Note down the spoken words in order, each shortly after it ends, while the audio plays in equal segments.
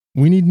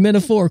We need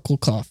metaphorical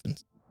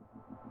coffins.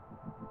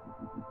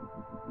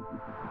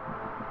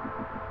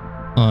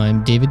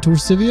 I'm David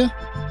Torsivia.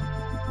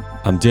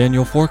 I'm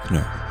Daniel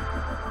Forkner.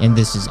 And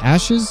this is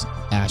Ashes,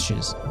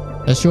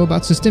 a show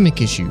about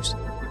systemic issues,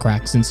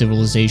 cracks in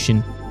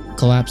civilization,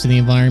 collapse in the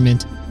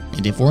environment,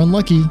 and if we're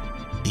unlucky,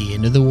 the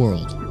end of the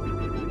world.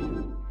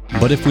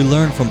 But if we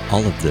learn from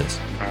all of this,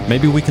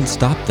 maybe we can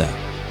stop that.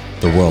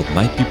 The world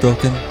might be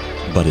broken,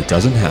 but it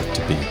doesn't have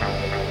to be.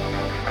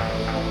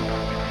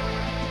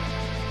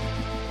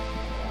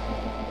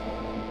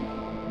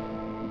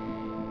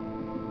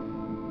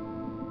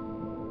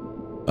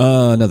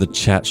 Another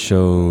chat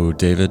show,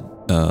 David.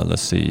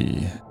 Let's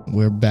see.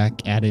 We're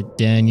back at it,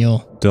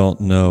 Daniel. Don't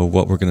know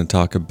what we're going to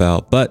talk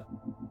about, but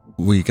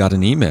we got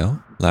an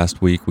email.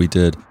 Last week we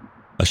did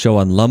a show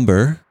on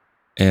lumber,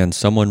 and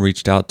someone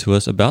reached out to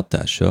us about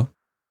that show.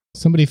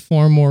 Somebody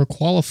far more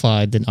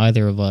qualified than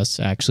either of us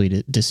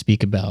actually to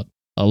speak about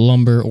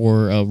lumber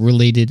or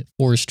related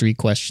forestry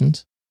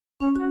questions.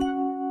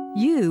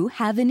 You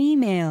have an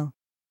email.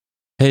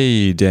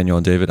 Hey, Daniel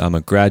and David. I'm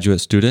a graduate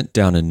student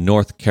down in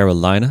North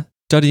Carolina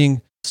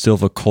studying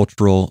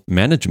silvicultural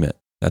management.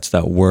 That's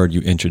that word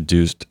you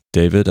introduced,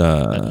 David.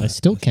 I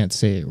still can't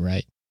say it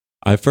right.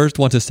 I first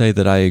want to say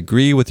that I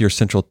agree with your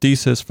central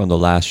thesis from the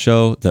last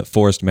show that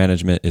forest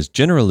management is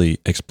generally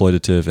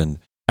exploitative and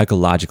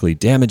ecologically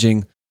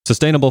damaging.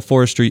 Sustainable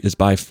forestry is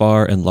by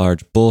far and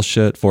large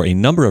bullshit for a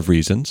number of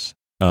reasons.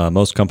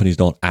 Most companies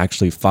don't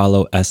actually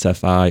follow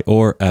SFI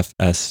or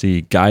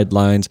FSC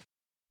guidelines,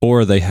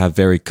 or they have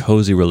very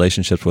cozy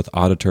relationships with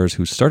auditors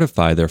who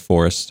certify their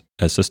forests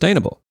as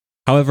sustainable.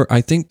 However, I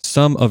think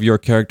some of your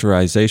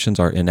characterizations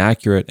are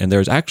inaccurate, and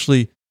there's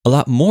actually a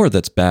lot more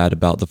that's bad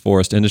about the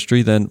forest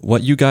industry than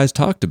what you guys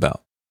talked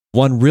about.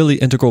 One really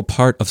integral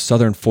part of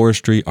Southern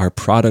forestry are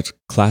product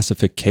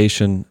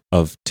classification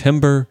of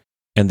timber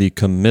and the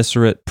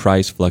commensurate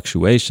price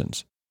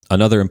fluctuations.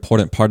 Another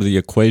important part of the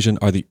equation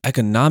are the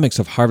economics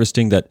of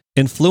harvesting that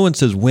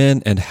influences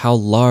when and how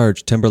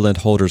large timberland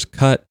holders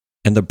cut,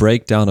 and the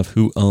breakdown of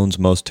who owns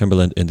most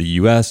timberland in the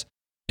U.S.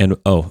 And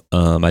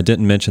I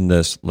didn't mention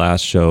this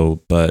last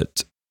show,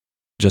 but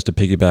just to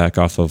piggyback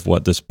off of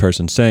what this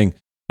person's saying,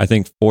 I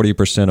think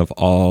 40% of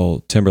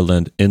all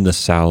timberland in the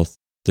South,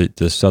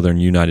 the southern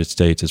United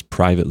States, is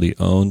privately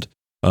owned,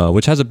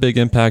 which has a big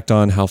impact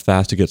on how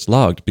fast it gets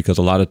logged, because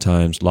a lot of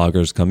times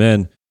loggers come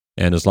in,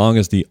 and as long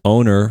as the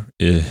owner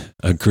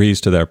agrees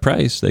to their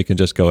price, they can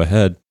just go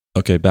ahead.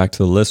 Okay, back to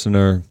the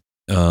listener.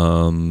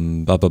 Blah,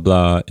 blah,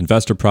 blah.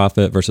 Investor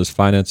profit versus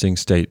financing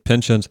state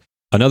pensions.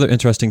 Another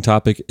interesting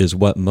topic is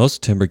what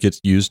most timber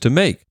gets used to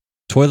make: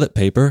 toilet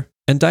paper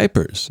and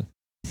diapers.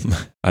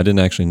 I didn't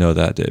actually know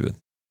that, David.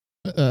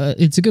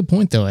 It's a good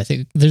point, though. I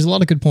think there's a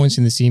lot of good points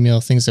in this email,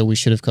 things that we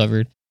should have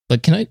covered.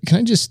 But can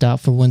I just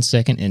stop for 1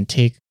 second and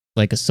take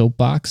like a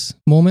soapbox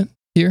moment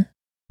here?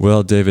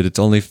 Well, David, it's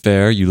only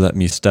fair you let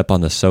me step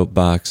on the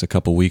soapbox a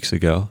couple weeks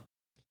ago.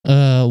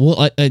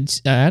 Well, I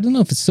don't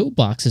know if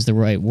soapbox is the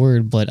right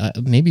word, but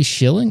maybe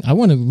shilling. I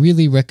want to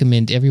really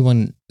recommend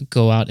everyone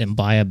go out and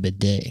buy a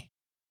bidet.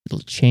 It'll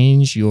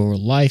change your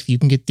life. You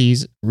can get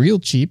these real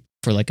cheap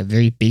for like a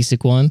very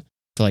basic one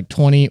for like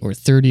 $20 or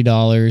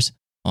 $30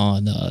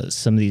 on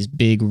some of these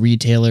big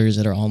retailers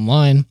that are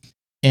online,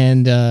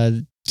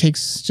 and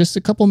takes just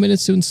a couple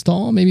minutes to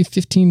install, maybe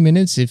 15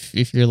 minutes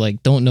if you're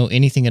like don't know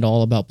anything at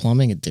all about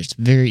plumbing. It's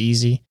very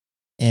easy.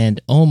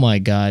 And oh my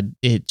God,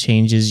 it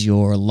changes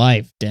your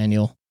life,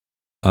 Daniel.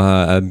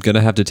 I'm going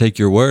to have to take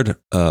your word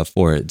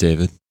for it,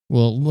 David.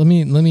 Well, let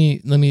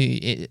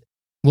me.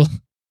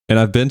 And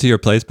I've been to your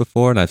place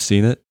before and I've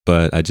seen it,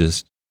 but I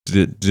just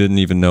didn't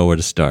even know where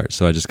to start.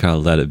 So I just kind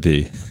of let it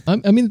be.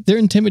 I mean, they're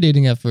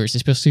intimidating at first,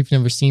 especially if you've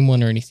never seen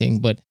one or anything.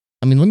 But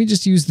I mean, let me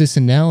just use this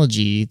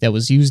analogy that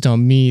was used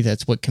on me.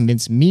 That's what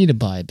convinced me to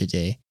buy a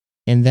bidet.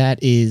 And that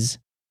is,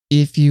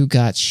 if you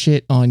got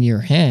shit on your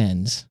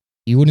hands,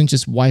 you wouldn't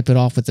just wipe it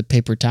off with a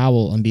paper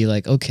towel and be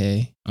like,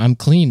 okay, I'm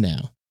clean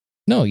now.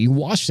 No, you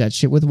wash that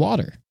shit with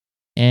water.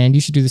 And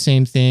you should do the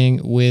same thing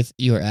with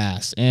your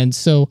ass. And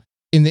so,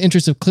 in the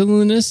interest of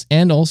cleanliness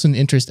and also in the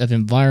interest of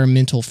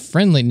environmental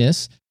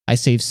friendliness, I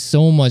save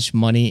so much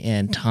money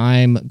and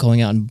time going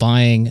out and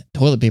buying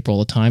toilet paper all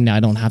the time. Now I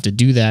don't have to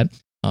do that.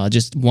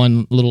 Just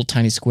one little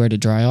tiny square to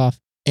dry off.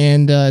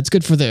 And it's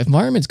good for the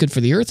environment, it's good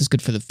for the earth, it's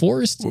good for the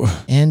forest.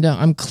 And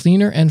I'm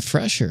cleaner and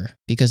fresher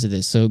because of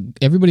this. So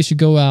everybody should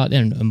go out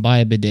and buy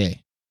a bidet.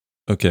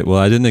 Okay, well,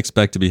 I didn't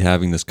expect to be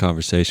having this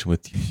conversation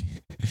with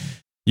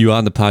you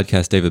on the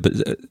podcast, David.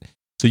 But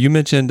so you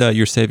mentioned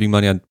you're saving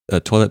money on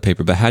toilet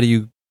paper, but how do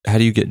you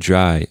get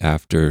dry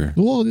after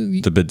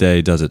the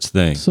bidet does its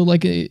thing? So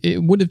like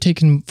it would have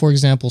taken, for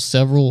example,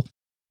 several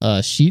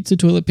sheets of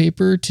toilet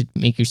paper to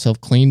make yourself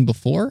clean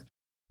before.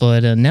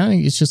 But now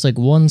it's just like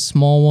one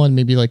small one,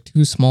 maybe like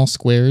two small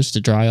squares to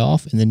dry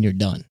off, and then you're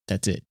done.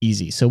 That's it.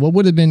 Easy. So what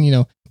would have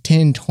been,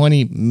 10,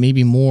 20,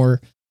 maybe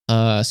more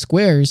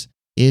squares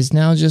is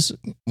now just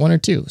one or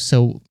two.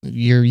 So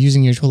you're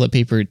using your toilet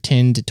paper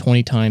 10 to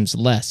 20 times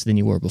less than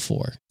you were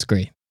before. It's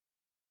great.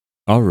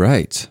 All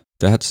right.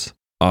 That's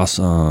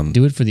awesome.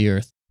 Do it for the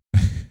earth.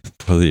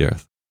 for the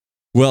earth.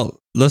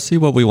 Well, let's see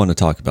what we want to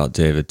talk about,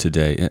 David,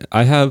 today.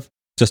 I have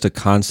just a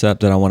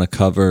concept that I want to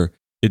cover.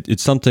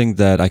 It's something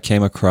that I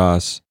came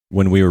across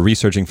when we were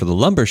researching for the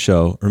Lumber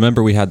Show.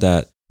 Remember, we had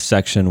that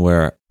section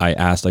where I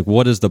asked, like,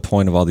 what is the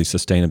point of all these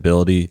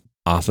sustainability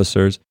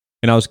officers?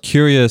 And I was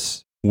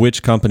curious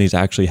which companies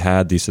actually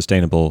had these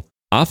sustainable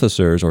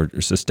officers or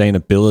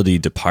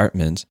sustainability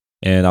departments.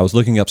 And I was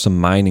looking up some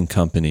mining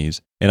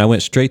companies, and I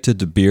went straight to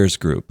De Beers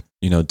Group.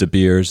 You know, De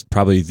Beers,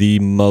 probably the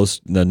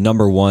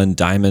number one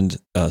diamond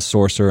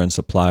sourcer and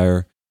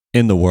supplier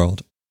in the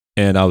world.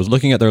 And I was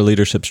looking at their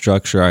leadership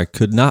structure. I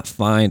could not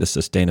find a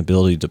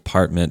sustainability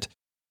department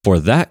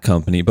for that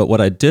company. But what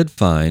I did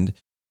find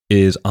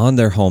is on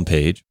their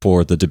homepage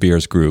for the De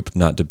Beers Group,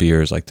 not De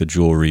Beers like the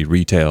jewelry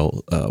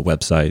retail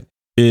website,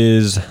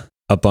 is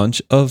a bunch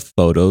of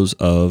photos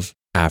of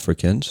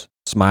Africans,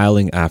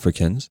 smiling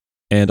Africans,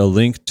 and a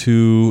link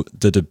to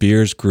the De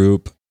Beers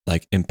Group,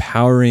 like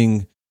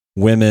empowering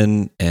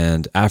women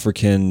and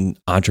African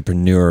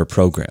entrepreneur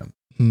program.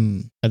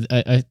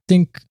 I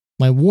think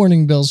my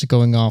warning bells are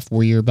going off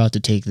where you're about to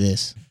take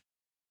this.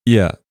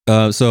 Yeah.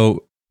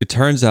 So it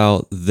turns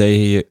out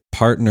they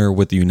partner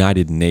with the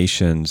United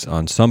Nations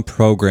on some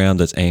program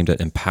that's aimed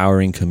at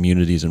empowering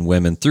communities and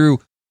women through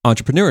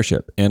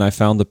entrepreneurship. And I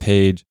found the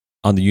page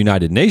on the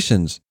United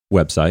Nations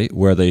website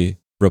where they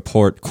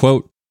report,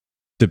 quote,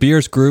 De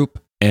Beers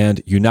Group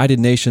and United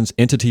Nations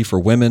Entity for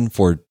Women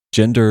for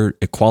Gender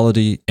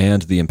Equality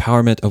and the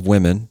Empowerment of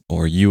Women,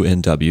 or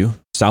UNW,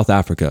 South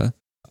Africa,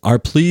 are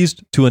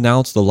pleased to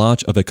announce the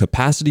launch of a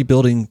capacity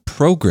building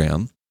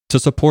program to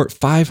support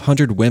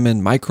 500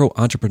 women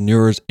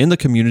micro-entrepreneurs in the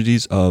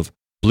communities of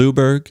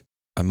Blueberg,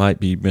 I might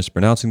be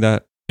mispronouncing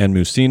that, and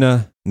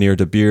Musina near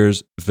De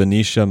Beers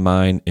Venetia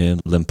mine in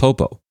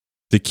Limpopo.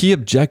 The key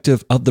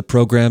objective of the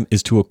program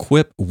is to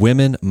equip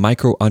women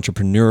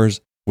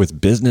micro-entrepreneurs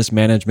with business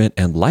management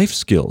and life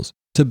skills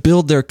to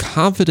build their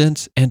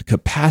confidence and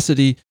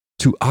capacity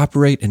to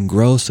operate and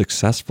grow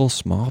successful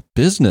small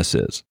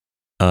businesses.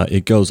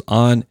 It goes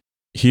on.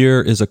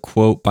 Here is a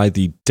quote by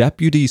the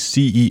Deputy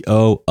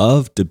CEO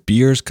of De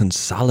Beers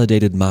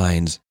Consolidated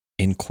Mines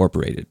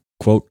Incorporated.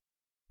 Quote,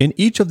 in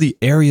each of the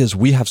areas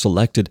we have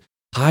selected,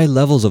 high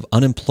levels of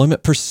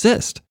unemployment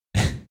persist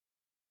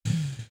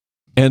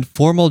and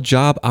formal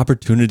job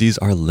opportunities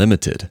are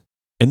limited.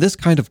 In this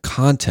kind of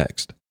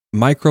context,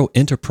 micro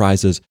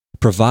enterprises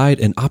provide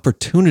an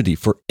opportunity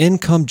for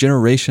income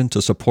generation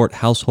to support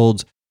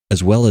households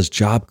as well as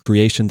job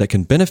creation that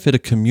can benefit a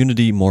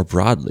community more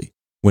broadly.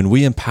 When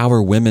we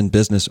empower women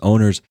business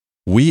owners,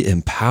 we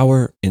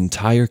empower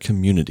entire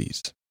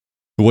communities.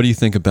 What do you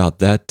think about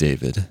that,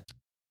 David?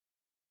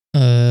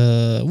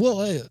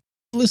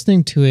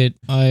 Listening to it,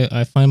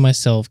 I find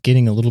myself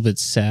getting a little bit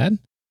sad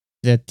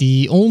that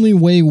the only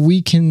way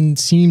we can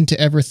seem to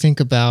ever think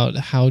about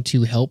how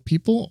to help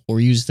people, or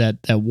use that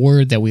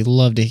word that we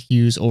love to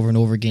use over and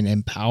over again,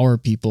 empower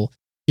people,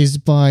 is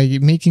by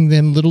making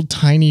them little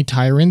tiny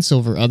tyrants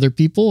over other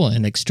people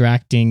and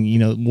extracting,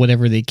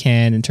 whatever they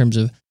can in terms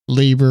of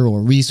labor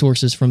or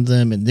resources from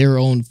them and their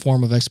own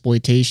form of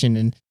exploitation.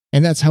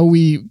 And that's how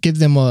we give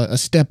them a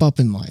step up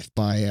in life,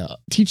 by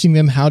teaching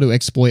them how to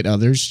exploit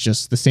others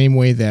just the same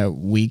way that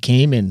we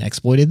came and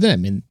exploited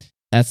them. And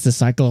that's the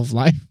cycle of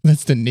life.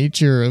 That's the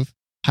nature of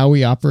how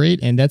we operate.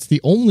 And that's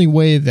the only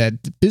way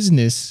that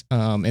business,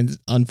 and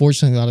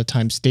unfortunately a lot of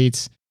times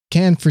states,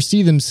 can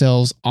foresee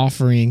themselves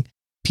offering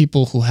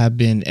people who have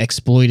been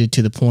exploited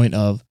to the point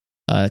of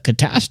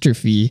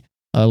catastrophe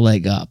a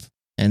leg up.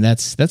 And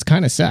that's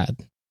kind of sad.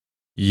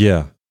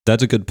 Yeah,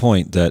 that's a good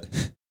point. That,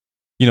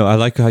 I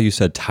like how you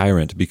said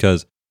tyrant,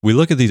 because we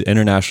look at these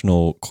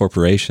international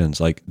corporations,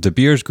 like De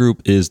Beers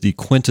Group is the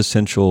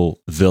quintessential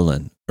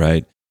villain,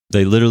 right?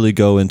 They literally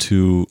go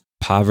into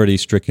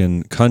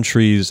poverty-stricken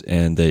countries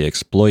and they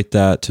exploit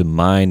that to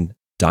mine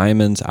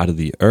diamonds out of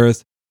the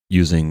earth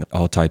using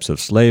all types of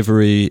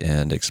slavery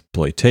and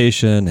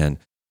exploitation and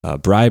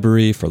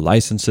bribery for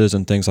licenses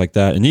and things like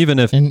that. And even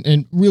if...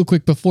 And real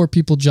quick, before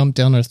people jump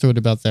down our throat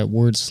about that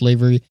word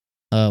slavery,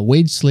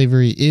 wage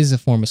slavery is a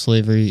form of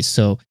slavery,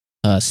 so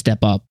step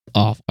up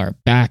off our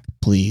back,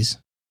 please.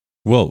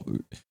 Well,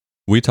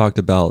 we talked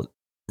about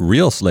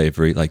real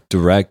slavery, like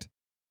direct,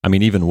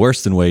 even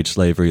worse than wage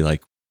slavery,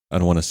 like I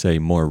don't want to say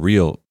more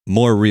real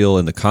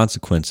in the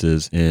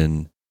consequences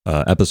in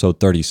episode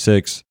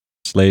 36,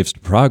 Slaves to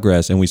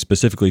Progress. And we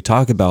specifically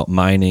talk about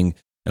mining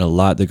and a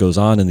lot that goes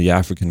on in the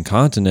African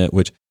continent,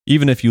 which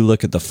even if you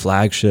look at the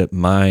flagship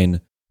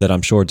mine that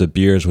I'm sure De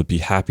Beers would be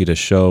happy to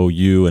show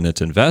you and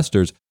its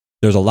investors,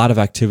 there's a lot of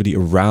activity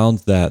around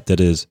that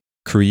is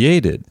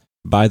created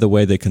by the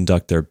way they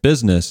conduct their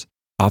business,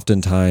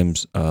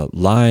 oftentimes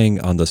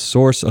lying on the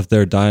source of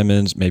their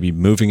diamonds, maybe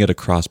moving it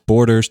across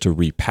borders to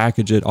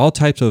repackage it, all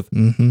types of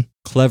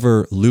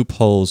clever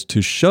loopholes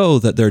to show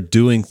that they're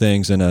doing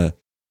things in a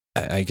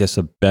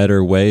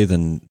better way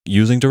than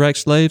using direct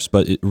slaves.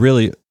 But it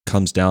really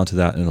comes down to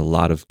that in a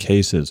lot of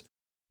cases.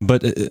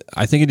 But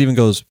I think it even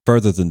goes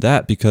further than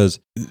that,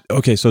 because,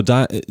 okay, so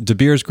De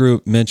Beers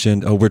Group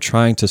mentioned, we're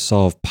trying to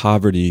solve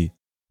poverty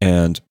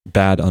and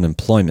bad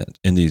unemployment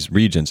in these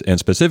regions. And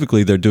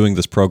specifically, they're doing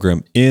this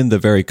program in the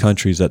very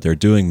countries that they're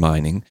doing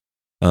mining,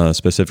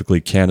 specifically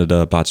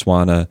Canada,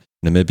 Botswana,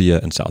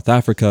 Namibia, and South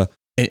Africa.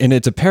 And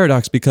it's a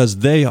paradox because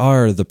they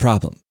are the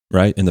problem,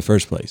 right, in the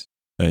first place.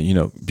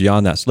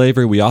 Beyond that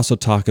slavery, we also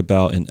talk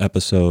about in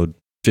episode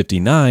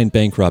 59,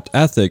 Bankrupt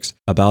Ethics,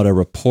 about a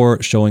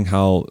report showing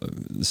how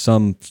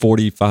some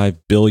 $45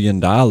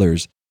 billion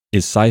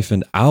is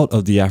siphoned out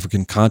of the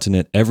African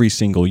continent every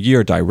single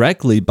year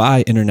directly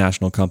by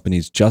international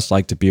companies just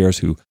like De Beers,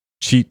 who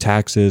cheat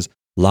taxes,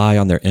 lie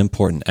on their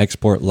import and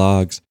export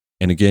logs,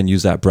 and again,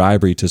 use that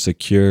bribery to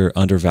secure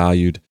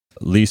undervalued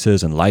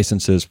leases and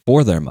licenses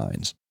for their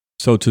mines.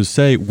 So to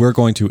say we're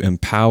going to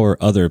empower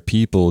other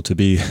people to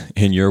be,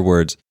 in your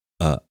words,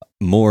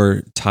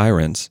 more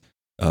tyrants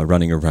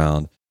running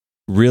around,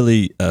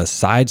 really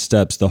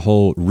sidesteps the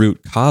whole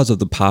root cause of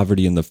the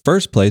poverty in the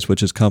first place,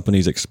 which is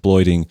companies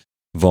exploiting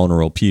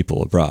vulnerable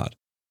people abroad.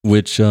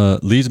 Which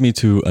leads me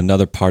to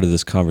another part of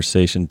this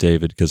conversation,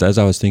 David, because as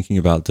I was thinking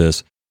about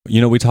this,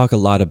 we talk a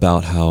lot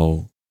about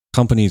how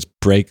companies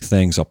break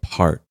things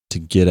apart to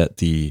get at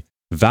the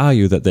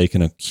value that they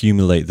can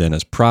accumulate then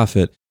as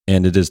profit.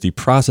 And it is the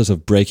process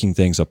of breaking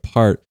things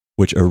apart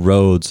which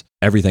erodes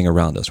everything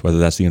around us, whether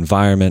that's the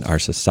environment, our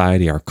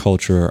society, our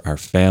culture, our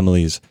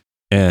families.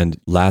 And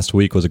last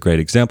week was a great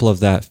example of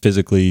that,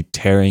 physically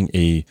tearing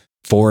a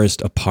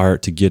forest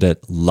apart to get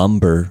at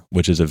lumber,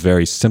 which is a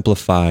very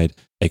simplified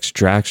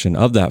extraction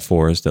of that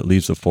forest that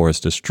leaves the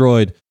forest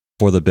destroyed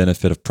for the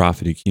benefit of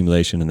profit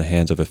accumulation in the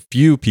hands of a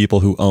few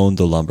people who own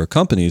the lumber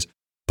companies.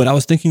 But I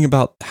was thinking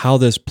about how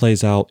this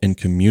plays out in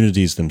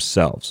communities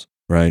themselves,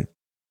 right?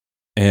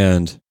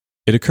 And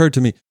it occurred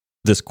to me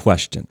this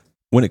question.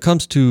 When it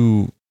comes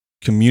to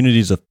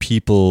communities of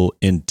people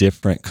in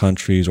different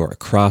countries or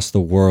across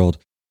the world,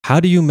 how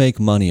do you make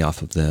money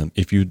off of them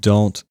if you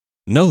don't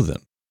know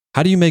them?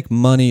 How do you make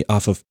money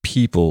off of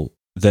people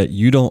that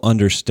you don't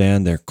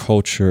understand their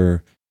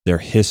culture, their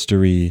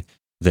history,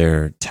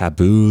 their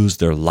taboos,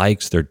 their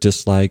likes, their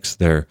dislikes,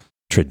 their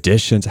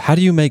traditions? How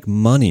do you make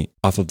money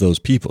off of those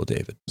people,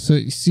 David? So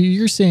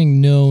you're saying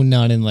no,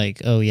 not in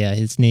like, oh yeah,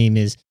 his name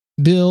is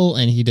Bill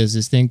and he does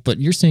this thing, but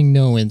you're saying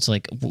no, and it's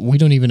like we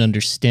don't even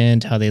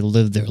understand how they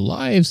live their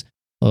lives,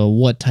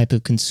 what type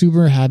of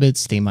consumer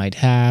habits they might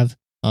have,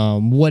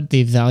 what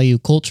they value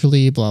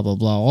culturally, blah, blah,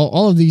 blah.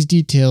 All of these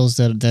details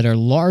that are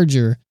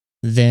larger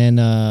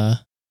than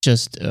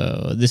just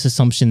this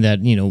assumption that,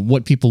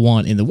 what people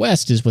want in the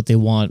West is what they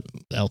want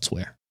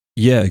elsewhere.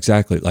 Yeah,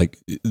 exactly. Like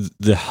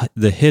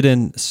the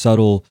hidden,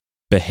 subtle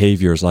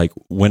behaviors, like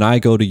when I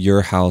go to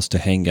your house to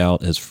hang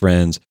out as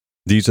friends,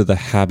 these are the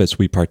habits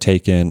we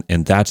partake in,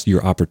 and that's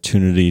your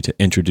opportunity to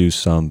introduce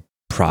some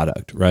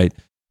product, right?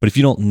 But if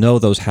you don't know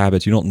those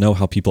habits, you don't know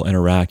how people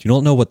interact, you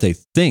don't know what they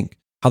think,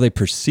 how they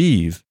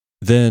perceive,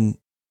 then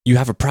you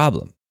have a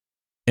problem.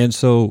 And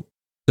so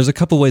there's a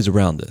couple ways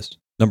around this.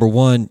 Number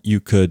one, you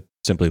could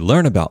simply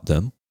learn about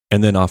them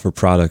and then offer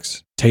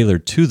products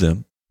tailored to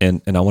them.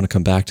 And I want to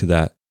come back to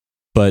that.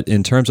 But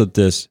in terms of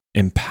this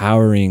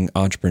empowering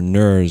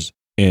entrepreneurs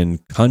in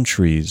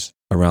countries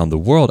around the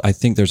world, I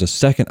think there's a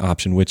second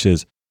option, which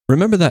is,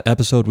 remember that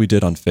episode we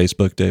did on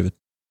Facebook, David?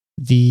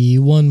 The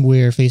one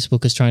where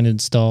Facebook is trying to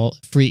install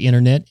free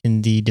internet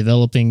in the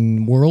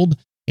developing world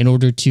in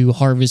order to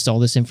harvest all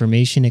this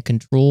information and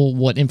control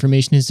what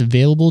information is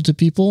available to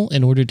people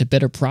in order to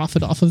better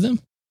profit off of them?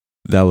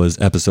 That was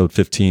episode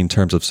 15,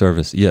 Terms of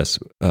Service. Yes,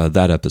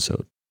 that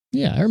episode.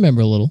 Yeah, I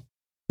remember a little.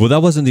 Well,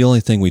 that wasn't the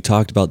only thing we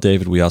talked about,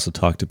 David. We also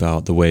talked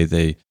about the way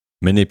they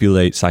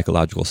manipulate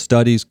psychological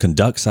studies,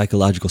 conduct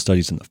psychological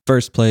studies in the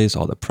first place,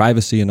 all the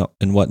privacy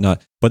and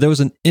whatnot. But there was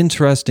an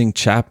interesting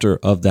chapter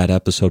of that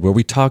episode where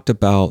we talked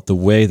about the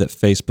way that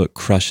Facebook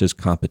crushes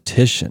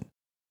competition.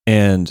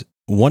 And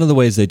one of the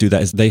ways they do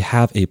that is they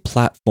have a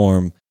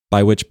platform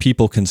by which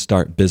people can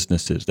start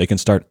businesses. They can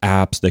start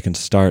apps, they can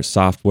start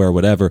software,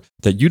 whatever,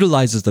 that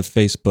utilizes the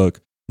Facebook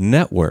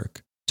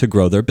network to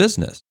grow their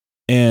business.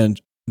 And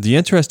the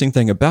interesting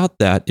thing about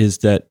that is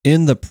that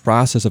in the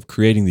process of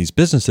creating these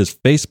businesses,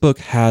 Facebook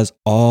has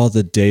all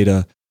the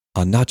data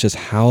on not just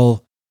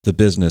how the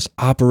business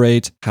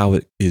operates, how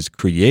it is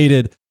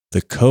created,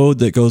 the code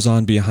that goes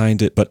on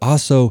behind it, but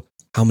also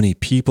how many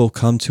people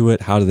come to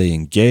it, how do they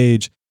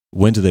engage,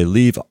 when do they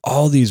leave,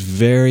 all these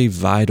very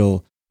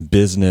vital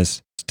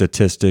business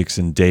statistics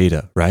and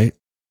data, right?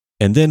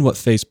 And then what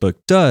Facebook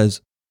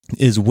does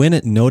is when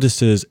it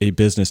notices a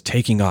business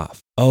taking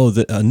off,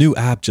 a new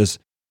app just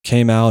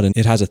came out and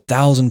it has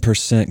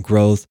 1,000%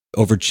 growth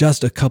over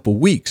just a couple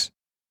weeks.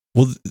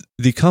 Well,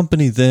 the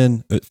company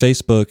then,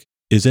 Facebook,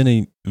 is in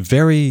a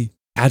very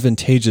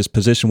advantageous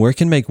position where it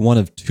can make one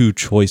of two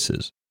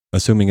choices,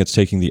 assuming it's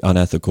taking the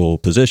unethical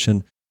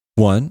position.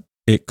 One,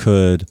 it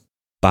could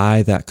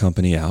buy that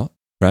company out,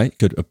 right? It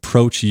could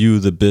approach you,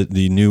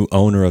 the new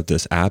owner of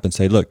this app, and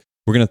say, look,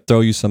 we're going to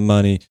throw you some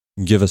money,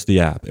 give us the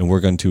app, and we're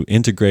going to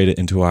integrate it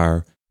into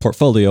our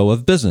portfolio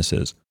of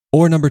businesses.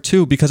 Or number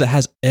two, because it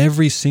has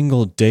every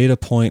single data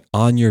point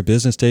on your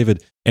business,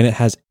 David, and it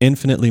has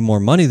infinitely more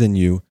money than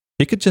you,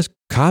 it could just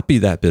copy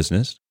that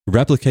business,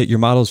 replicate your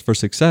models for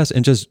success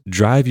and just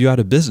drive you out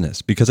of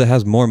business because it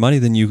has more money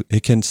than you.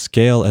 It can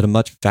scale at a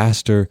much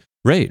faster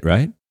rate,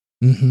 right?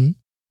 Mm-hmm.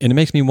 And it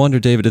makes me wonder,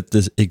 David, if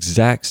this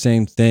exact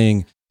same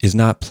thing is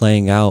not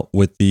playing out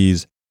with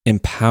these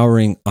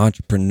empowering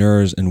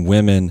entrepreneurs and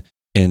women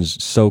in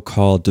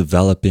so-called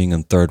developing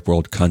and third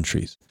world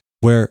countries,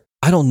 where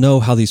I don't know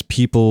how these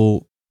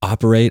people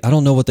operate. I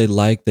don't know what they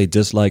like, they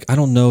dislike. I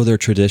don't know their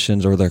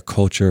traditions or their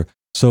culture.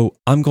 So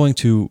I'm going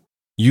to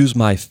use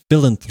my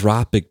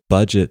philanthropic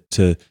budget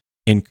to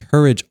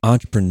encourage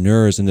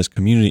entrepreneurs in this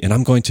community, and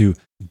I'm going to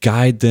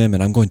guide them,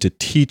 and I'm going to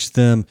teach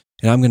them,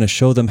 and I'm going to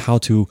show them how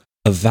to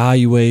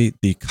evaluate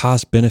the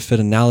cost-benefit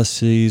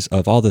analyses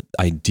of all the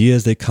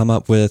ideas they come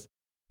up with.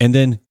 And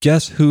then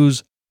guess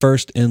who's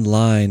first in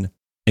line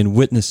in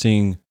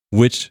witnessing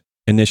which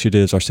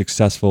initiatives are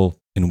successful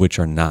and which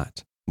are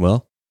not?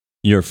 Well,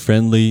 your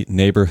friendly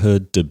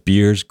neighborhood De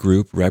Beers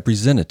Group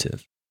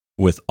representative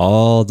with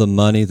all the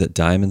money that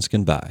diamonds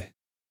can buy.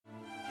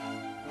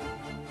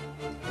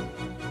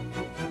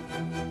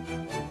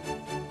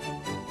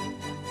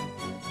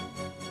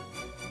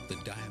 The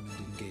diamond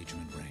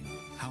engagement ring.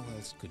 How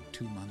else could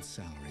 2 months'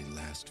 salary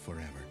last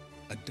forever?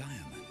 A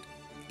diamond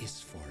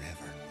is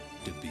forever.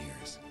 De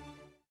Beers.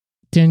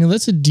 Daniel,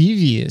 that's a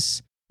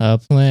devious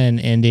plan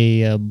and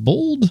a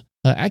bold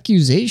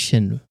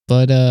accusation,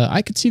 but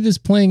I could see this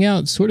playing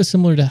out sort of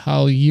similar to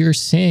how you're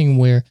saying,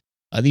 where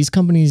these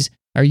companies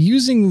are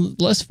using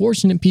less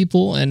fortunate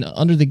people, and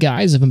under the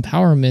guise of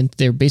empowerment,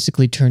 they're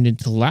basically turned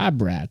into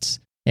lab rats.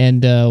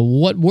 And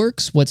what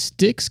works, what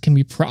sticks, can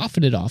be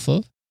profited off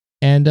of,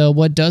 and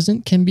what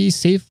doesn't can be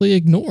safely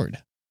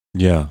ignored.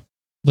 Yeah.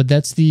 But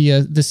that's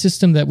the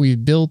system that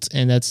we've built,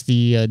 and that's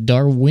the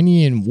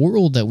Darwinian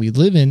world that we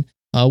live in,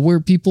 where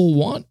people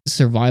want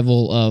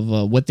survival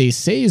of what they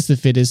say is the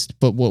fittest,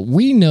 but what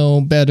we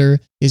know better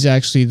is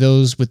actually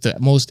those with the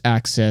most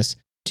access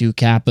to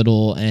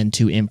capital and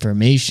to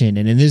information.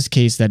 And in this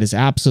case, that is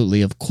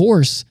absolutely, of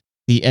course,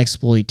 the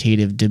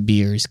exploitative De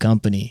Beers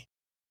company.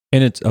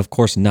 And it's, of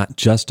course, not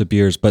just De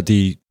Beers, but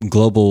the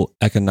global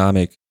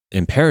economic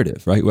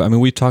imperative, right? I mean,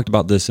 we've talked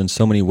about this in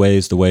so many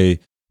ways, the way,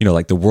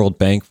 like the World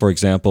Bank, for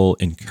example,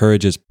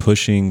 encourages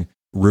pushing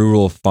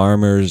rural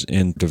farmers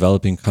in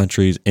developing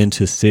countries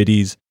into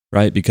cities,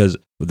 right? Because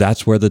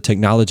that's where the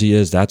technology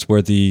is, that's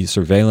where the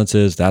surveillance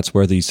is, that's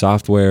where the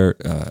software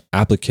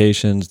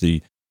applications,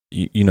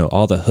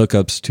 all the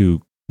hookups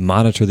to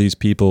monitor these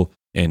people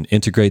and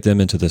integrate them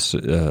into this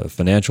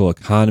financial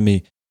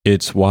economy.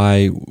 It's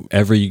why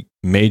every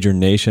major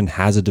nation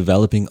has a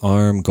developing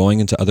arm going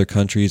into other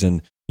countries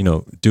and,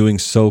 doing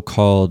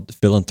so-called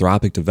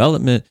philanthropic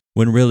development,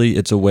 when really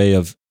it's a way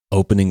of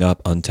opening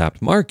up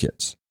untapped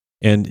markets.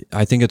 And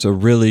I think it's a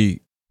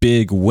really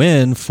big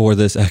win for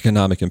this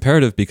economic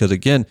imperative because,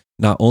 again,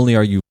 not only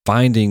are you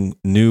finding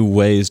new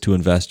ways to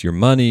invest your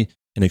money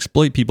and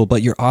exploit people,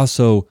 but you're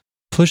also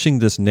pushing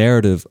this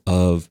narrative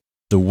of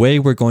the way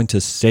we're going to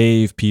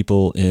save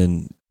people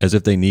as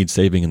if they need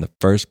saving in the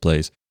first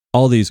place.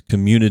 All these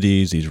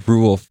communities, these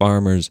rural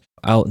farmers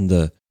out in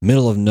the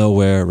middle of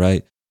nowhere,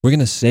 right? We're going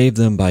to save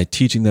them by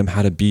teaching them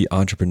how to be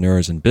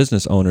entrepreneurs and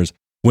business owners,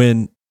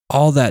 when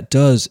all that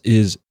does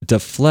is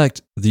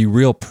deflect the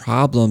real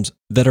problems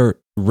that are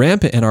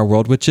rampant in our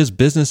world, which is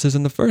businesses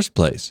in the first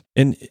place.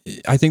 And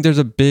I think there's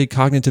a big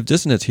cognitive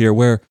dissonance here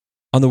where,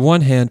 on the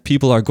one hand,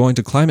 people are going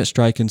to climate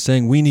strike and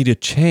saying we need a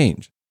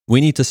change.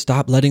 We need to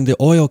stop letting the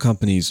oil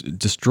companies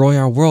destroy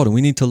our world, and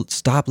we need to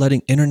stop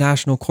letting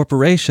international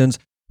corporations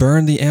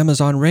burn the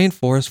Amazon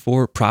rainforest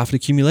for profit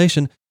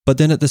accumulation. But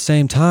then at the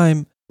same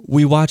time,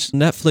 we watch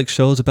Netflix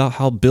shows about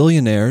how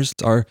billionaires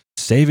are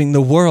saving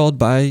the world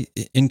by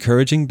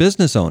encouraging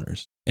business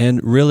owners.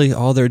 And really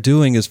all they're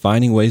doing is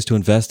finding ways to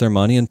invest their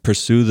money and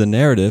pursue the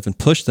narrative and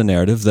push the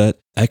narrative that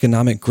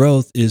economic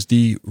growth is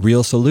the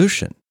real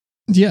solution.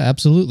 Yeah,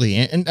 absolutely.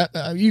 And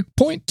you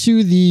point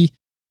to the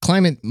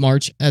climate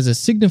march as a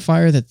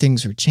signifier that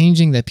things are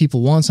changing, that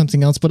people want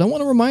something else. But I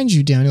want to remind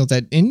you, Daniel,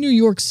 that in New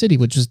York City,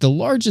 which was the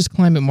largest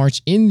climate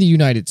march in the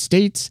United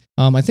States,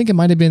 I think it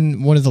might have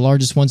been one of the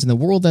largest ones in the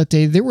world that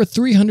day, there were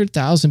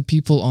 300,000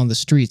 people on the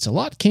streets. A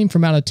lot came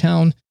from out of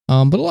town,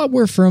 but a lot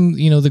were from,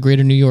 the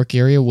greater New York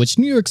area, which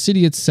New York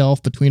City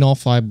itself, between all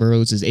 5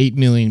 boroughs, is 8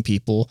 million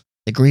people.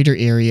 The greater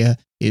area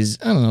is,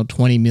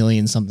 20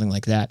 million, something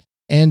like that.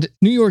 And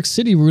New York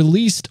City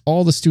released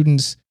all the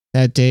students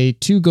that day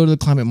to go to the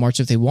climate march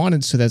if they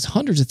wanted. So that's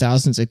hundreds of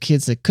thousands of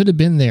kids that could have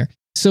been there.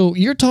 So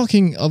you're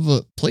talking of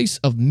a place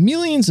of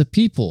millions of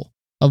people,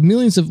 of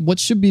millions of what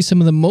should be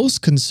some of the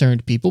most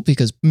concerned people,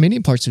 because many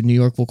parts of New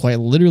York will quite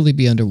literally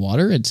be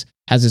underwater. It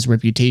has this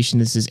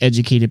reputation as this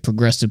educated,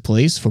 progressive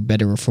place, for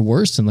better or for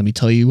worse. And let me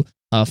tell you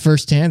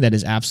firsthand, that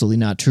is absolutely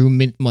not true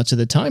much of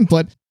the time.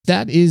 But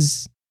that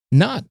is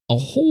not a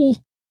whole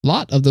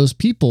lot of those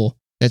people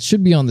that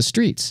should be on the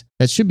streets,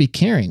 that should be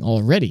caring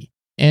already.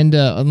 And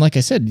like I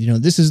said,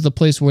 this is the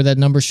place where that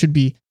number should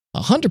be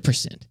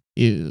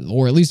 100%,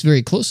 or at least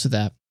very close to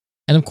that.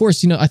 And of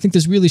course, I think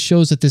this really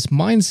shows that this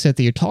mindset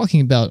that you're talking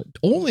about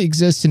only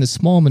exists in a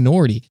small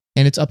minority.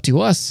 And it's up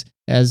to us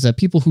as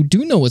people who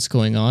do know what's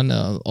going on,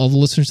 all the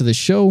listeners of the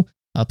show,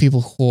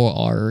 people who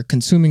are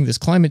consuming this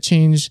climate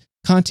change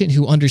content,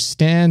 who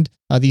understand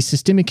these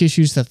systemic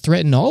issues that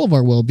threaten all of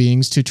our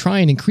well-beings, to try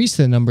and increase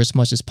the number as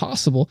much as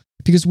possible,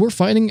 because we're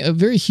fighting a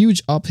very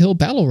huge uphill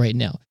battle right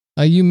now.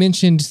 You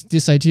mentioned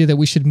this idea that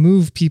we should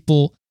move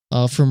people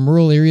from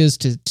rural areas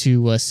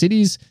to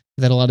cities,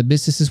 that a lot of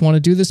businesses want to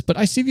do this, but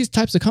I see these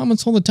types of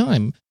comments all the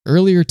time.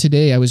 Earlier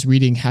today, I was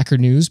reading Hacker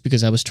News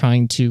because I was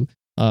trying to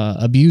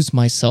abuse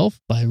myself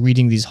by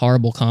reading these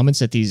horrible comments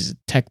that these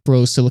tech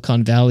bro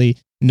Silicon Valley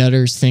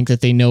nutters think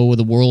that they know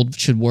the world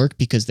should work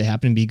because they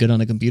happen to be good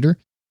on a computer.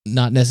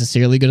 Not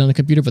necessarily good on a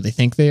computer, but they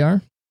think they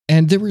are.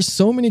 And there were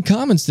so many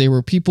comments there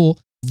where people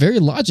very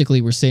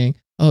logically were saying,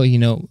 oh,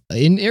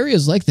 in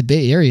areas like the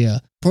Bay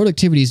Area,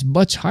 productivity is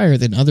much higher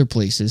than other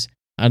places.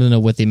 I don't know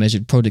what they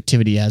measured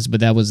productivity as, but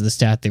that was the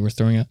stat they were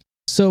throwing out.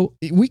 So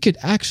we could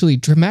actually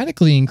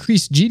dramatically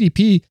increase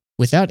GDP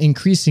without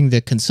increasing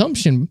the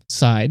consumption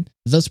side,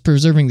 thus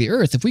preserving the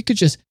earth. If we could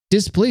just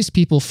displace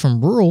people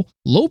from rural,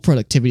 low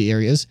productivity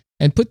areas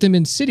and put them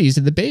in cities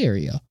in the Bay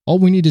Area, all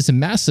we need is a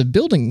massive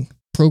building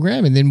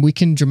program, and then we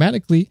can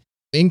dramatically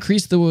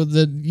increase the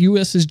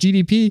US's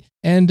GDP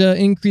and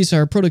increase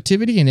our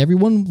productivity, and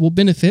everyone will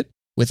benefit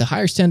with a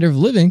higher standard of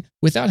living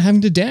without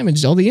having to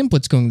damage all the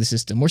inputs going to the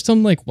system, or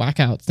some like whack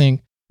out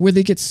thing where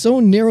they get so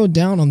narrowed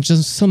down on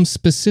just some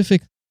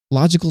specific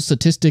logical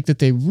statistic that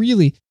they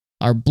really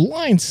are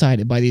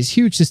blindsided by these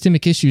huge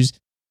systemic issues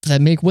that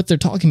make what they're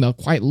talking about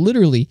quite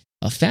literally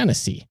a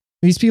fantasy.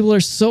 These people are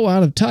so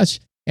out of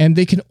touch, and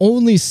they can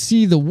only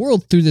see the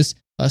world through this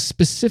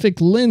specific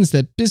lens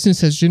that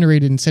business has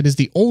generated and said is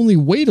the only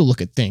way to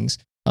look at things.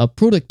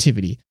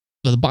 Productivity,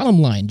 the bottom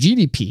line,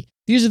 GDP.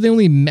 These are the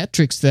only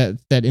metrics that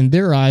in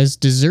their eyes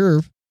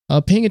deserve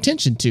paying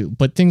attention to.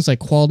 But things like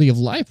quality of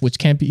life, which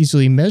can't be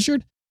easily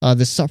measured,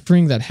 the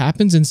suffering that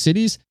happens in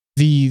cities,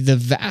 the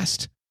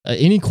vast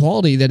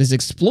inequality that is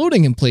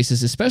exploding in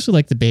places, especially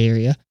like the Bay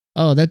Area,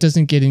 that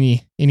doesn't get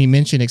any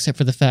mention except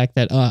for the fact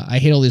that I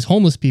hate all these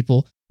homeless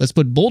people. Let's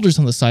put boulders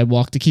on the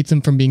sidewalk to keep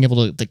them from being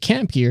able to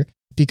camp here,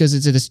 because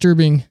it's a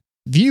disturbing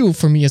view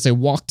for me as I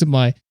walk to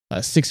my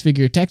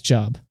six-figure tech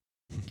job.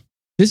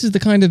 This is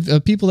the kind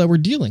of people that we're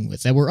dealing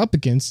with, that we're up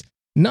against.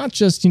 Not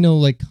just,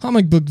 like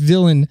comic book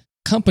villain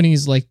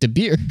companies like De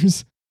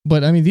Beers,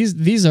 but I mean,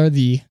 these are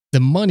the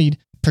moneyed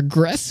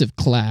progressive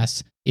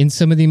class in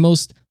some of the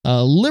most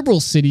liberal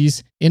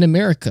cities in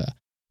America.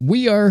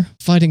 We are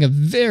fighting a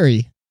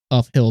very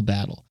uphill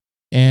battle.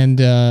 And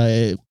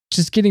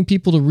just getting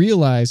people to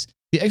realize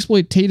the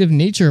exploitative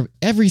nature of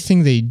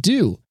everything they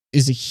do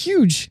is a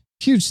huge,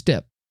 huge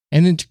step.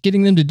 And then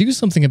getting them to do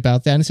something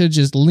about that instead of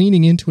just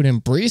leaning into it and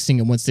embracing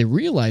it once they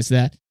realize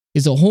that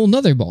is a whole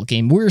nother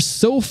ballgame. We're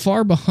so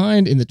far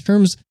behind in the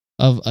terms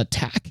of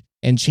attack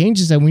and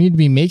changes that we need to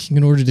be making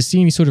in order to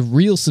see any sort of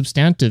real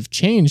substantive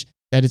change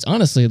that it's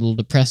honestly a little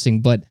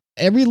depressing. But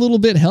every little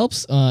bit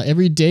helps.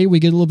 Every day we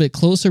get a little bit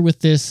closer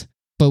with this,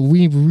 but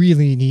we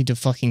really need to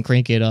fucking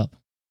crank it up.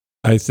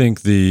 I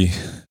think the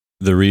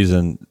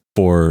reason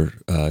for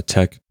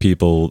tech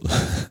people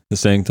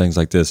saying things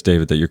like this,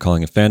 David, that you're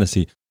calling a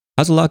fantasy,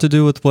 has a lot to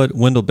do with what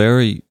Wendell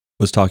Berry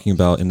was talking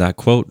about in that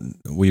quote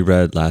we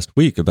read last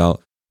week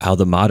about how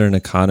the modern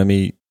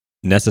economy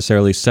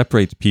necessarily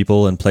separates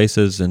people and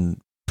places and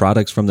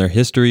products from their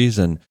histories.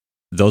 And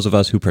those of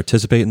us who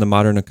participate in the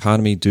modern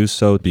economy do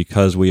so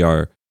because we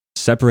are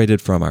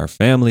separated from our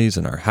families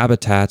and our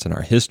habitats and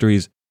our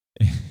histories.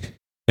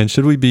 And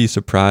should we be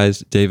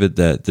surprised, David,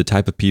 that the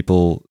type of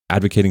people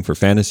advocating for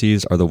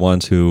fantasies are the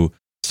ones who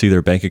see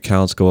their bank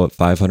accounts go up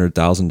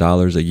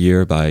 $500,000 a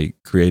year by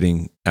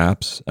creating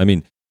apps? I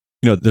mean,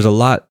 there's a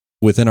lot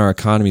within our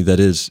economy that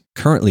is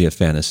currently a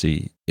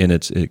fantasy in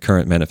its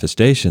current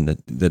manifestation,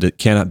 that it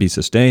cannot be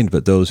sustained,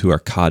 but those who are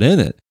caught in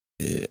it,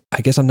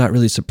 I guess I'm not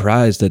really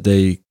surprised that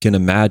they can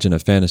imagine a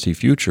fantasy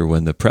future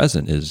when the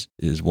present is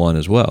one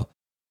as well.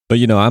 But,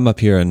 I'm up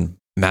here in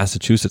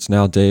Massachusetts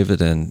now,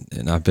 David, and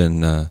I've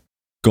been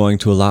going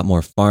to a lot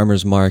more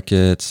farmers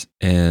markets,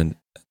 and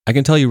I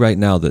can tell you right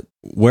now that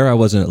where I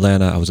was in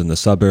Atlanta, I was in the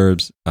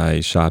suburbs. I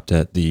shopped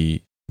at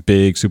the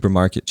big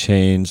supermarket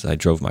chains. I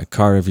drove my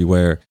car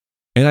everywhere,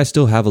 and I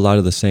still have a lot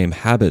of the same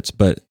habits,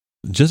 but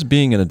just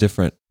being in a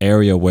different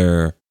area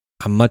where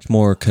I'm much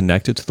more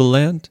connected to the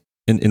land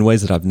in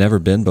ways that I've never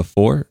been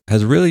before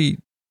has really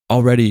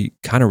already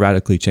kind of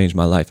radically changed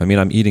my life. I mean,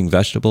 I'm eating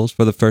vegetables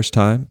for the first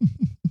time.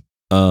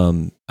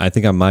 I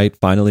think I might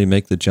finally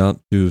make the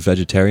jump to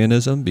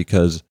vegetarianism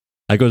because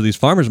I go to these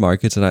farmers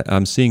markets and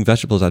I'm seeing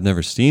vegetables I've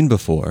never seen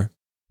before.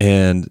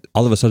 And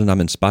all of a sudden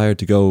I'm inspired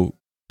to go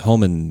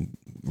home and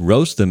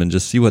roast them and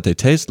just see what they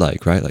taste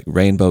like, right? Like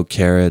rainbow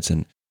carrots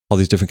and all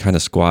these different kind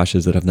of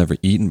squashes that I've never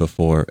eaten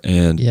before.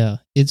 And yeah,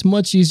 it's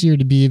much easier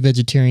to be a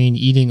vegetarian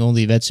eating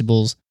only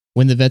vegetables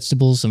when the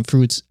vegetables and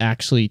fruits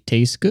actually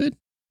taste good.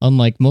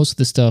 Unlike most of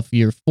the stuff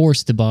you're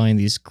forced to buy in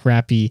these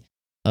crappy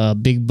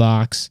big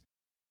box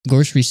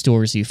grocery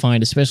stores you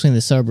find, especially in the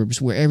suburbs,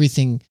 where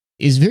everything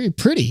is very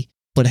pretty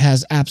but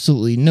has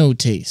absolutely no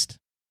taste.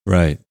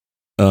 Right.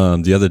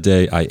 The other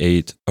day, I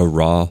ate a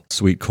raw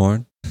sweet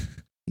corn.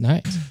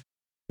 Nice.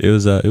 It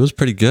was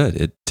pretty good.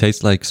 It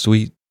tastes like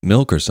sweet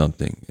milk or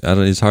something.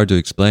 It's hard to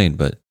explain,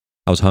 but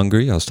I was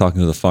hungry. I was talking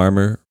to the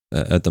farmer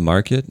at the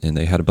market, and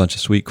they had a bunch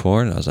of sweet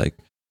corn. And I was like,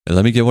 hey,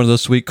 let me get one of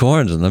those sweet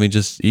corns and let me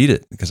just eat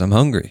it because I'm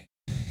hungry.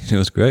 It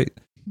was great.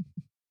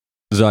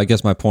 So I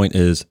guess my point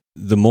is,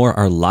 the more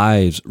our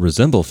lives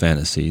resemble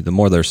fantasy, the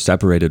more they're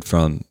separated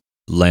from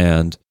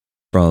land,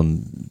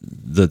 from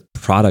the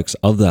products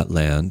of that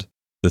land.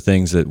 The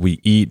things that we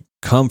eat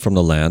come from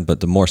the land,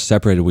 but the more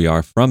separated we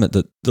are from it,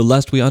 the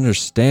less we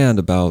understand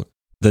about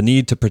the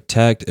need to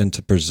protect and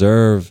to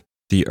preserve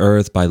the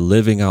earth by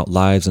living out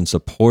lives and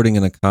supporting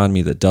an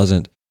economy that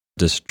doesn't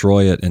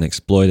destroy it and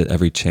exploit it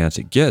every chance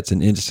it gets.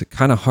 And it's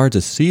kind of hard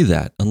to see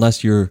that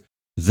unless you're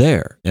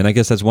there. And I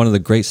guess that's one of the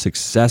great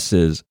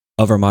successes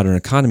of our modern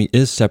economy,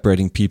 is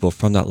separating people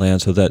from that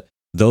land so that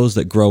those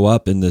that grow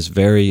up in this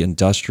very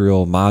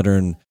industrial,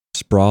 modern,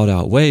 sprawled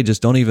out way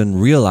just don't even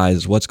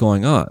realize what's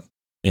going on.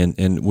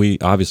 And we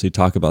obviously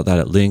talk about that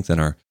at length in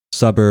our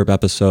suburb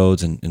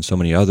episodes and so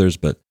many others.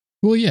 But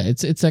well, yeah,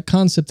 it's that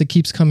concept that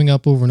keeps coming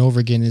up over and over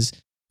again. Is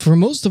for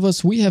most of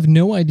us, we have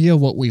no idea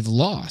what we've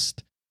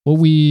lost, what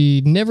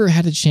we never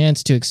had a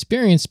chance to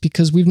experience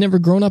because we've never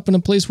grown up in a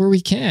place where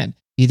we can.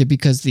 Either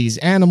because these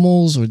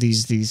animals or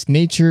these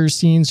nature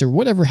scenes or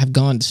whatever have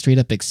gone straight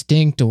up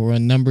extinct or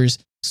in numbers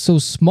so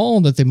small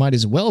that they might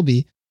as well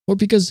be, or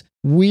because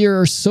we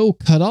are so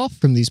cut off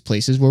from these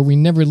places where we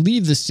never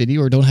leave the city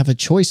or don't have a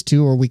choice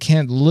to, or we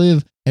can't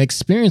live and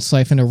experience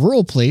life in a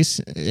rural place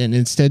and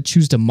instead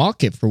choose to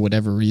mock it for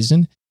whatever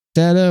reason,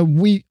 that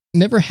we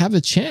never have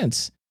a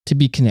chance to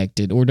be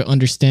connected or to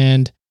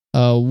understand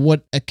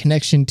what a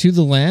connection to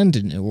the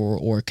land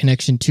or a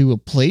connection to a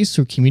place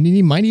or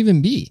community might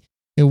even be.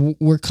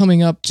 We're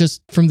coming up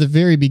just from the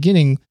very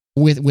beginning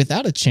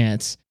without a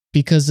chance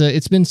because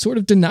it's been sort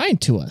of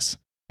denied to us.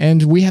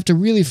 And we have to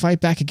really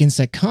fight back against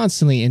that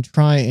constantly and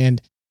try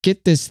and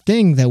get this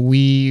thing that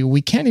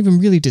we can't even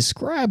really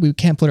describe. We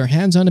can't put our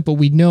hands on it, but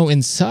we know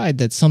inside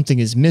that something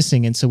is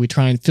missing. And so we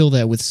try and fill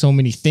that with so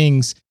many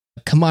things,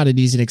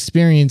 commodities and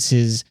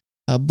experiences,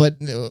 but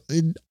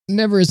it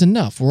never is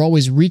enough. We're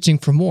always reaching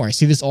for more. I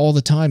see this all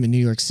the time in New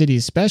York City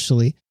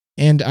especially.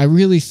 And I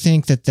really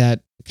think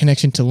that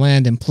connection to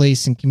land and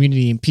place and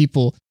community and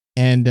people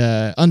and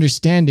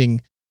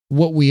understanding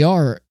what we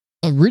are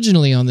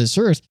originally on this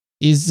earth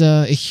is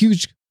a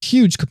huge,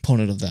 huge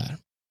component of that.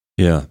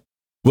 Yeah.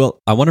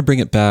 Well, I want to bring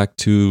it back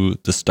to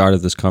the start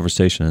of this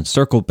conversation and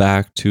circle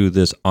back to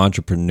this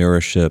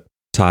entrepreneurship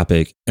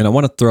topic. And I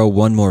want to throw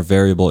one more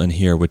variable in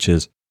here, which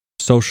is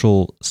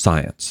social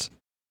science.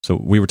 So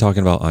we were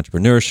talking about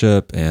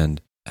entrepreneurship and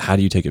how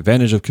do you take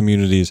advantage of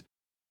communities?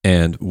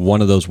 And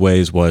one of those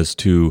ways was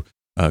to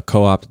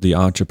co-opt the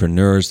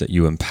entrepreneurs that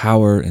you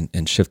empower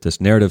and shift this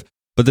narrative.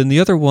 But then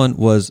the other one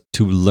was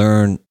to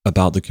learn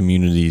about the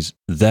communities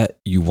that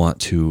you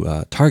want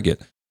to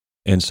target.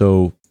 And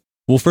so,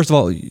 well, first of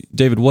all,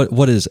 David,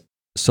 what is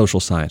social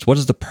science? What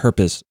is the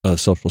purpose of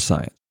social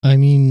science? I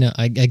mean,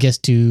 I guess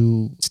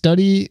to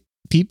study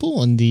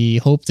people in the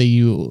hope that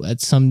you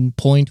at some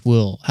point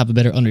will have a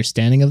better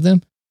understanding of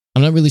them.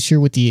 I'm not really sure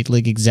what the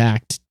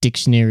exact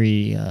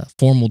dictionary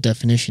formal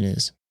definition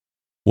is.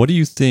 What do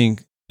you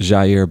think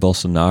Jair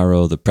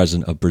Bolsonaro, the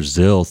president of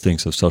Brazil,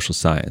 thinks of social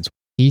science?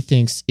 He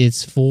thinks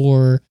it's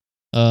for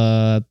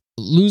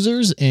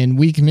losers and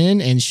weak men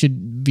and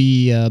should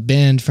be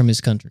banned from his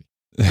country.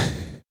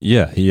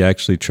 Yeah, he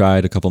actually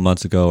tried a couple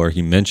months ago, or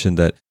he mentioned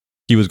that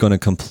he was going to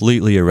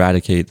completely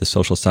eradicate the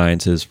social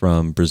sciences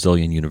from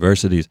Brazilian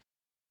universities.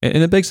 And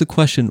it begs the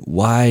question,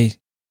 why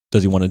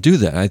does he want to do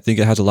that? I think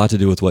it has a lot to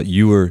do with what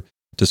you were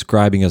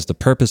describing as the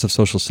purpose of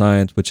social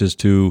science, which is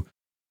to,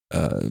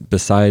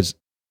 besides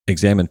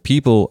examine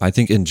people, I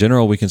think in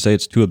general we can say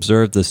it's to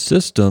observe the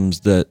systems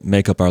that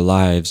make up our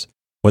lives,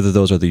 whether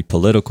those are the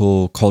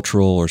political,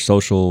 cultural, or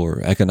social or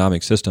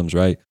economic systems,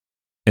 right?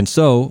 And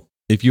so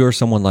if you're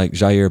someone like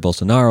Jair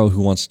Bolsonaro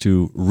who wants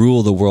to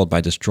rule the world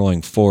by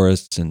destroying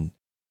forests and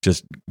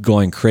just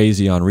going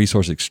crazy on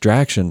resource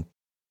extraction,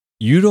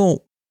 you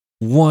don't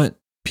want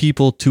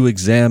people to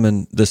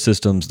examine the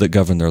systems that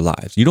govern their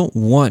lives. You don't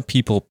want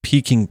people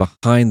peeking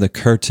behind the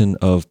curtain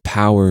of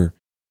power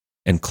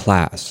and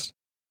class.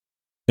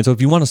 And so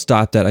if you want to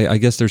stop that, I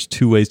guess there's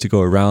two ways to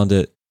go around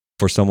it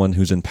for someone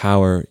who's in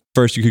power.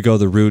 First, you could go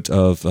the route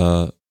of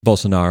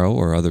Bolsonaro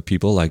or other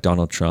people like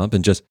Donald Trump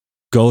and just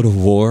go to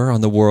war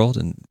on the world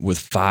and with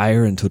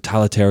fire and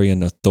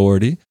totalitarian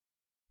authority.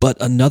 But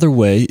another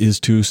way is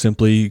to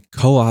simply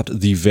co-opt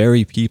the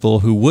very people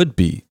who would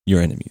be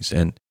your enemies.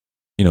 And,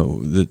 you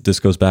know, this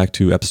goes back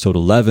to episode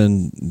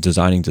 11,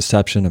 Designing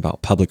Deception,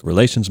 about public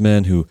relations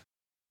men who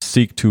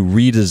seek to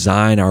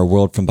redesign our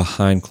world from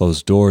behind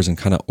closed doors and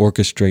kind of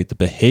orchestrate the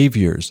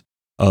behaviors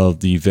of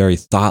the very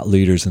thought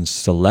leaders and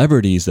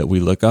celebrities that we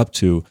look up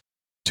to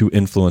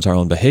influence our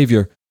own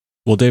behavior.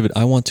 Well, David,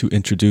 I want to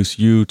introduce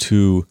you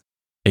to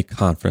a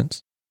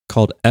conference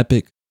called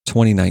EPIC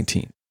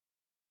 2019.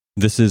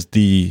 This is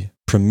the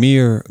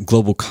premier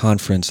global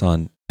conference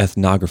on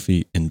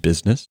ethnography in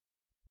business.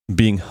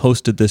 being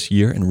hosted this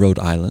year in Rhode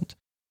Island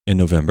in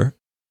November.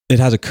 It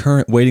has a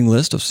current waiting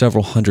list of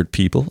several hundred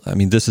people. I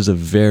mean, this is a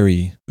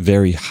very,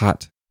 very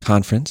hot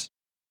conference.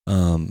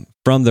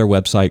 From their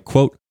website,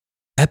 quote,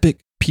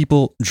 "Epic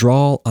people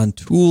draw on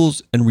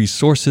tools and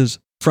resources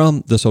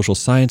from the social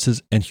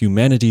sciences and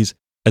humanities,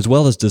 as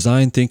well as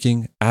design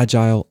thinking,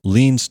 agile,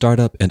 lean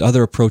startup, and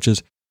other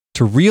approaches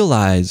to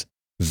realize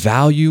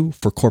value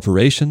for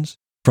corporations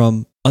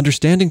from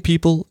understanding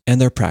people and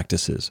their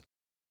practices.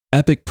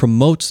 Epic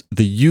promotes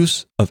the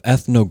use of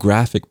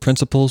ethnographic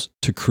principles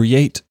to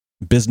create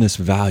business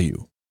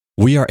value.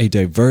 We are a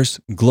diverse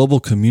global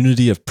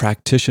community of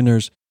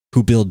practitioners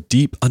who build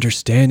deep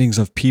understandings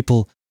of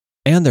people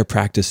and their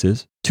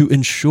practices to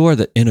ensure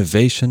that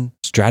innovation,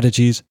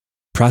 strategies,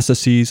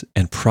 processes,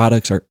 and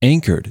products are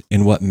anchored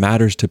in what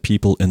matters to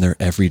people in their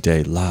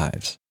everyday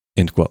lives."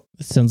 End quote.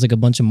 It sounds like a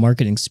bunch of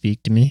marketing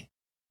speak to me.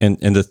 And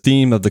the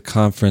theme of the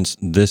conference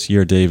this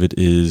year, David,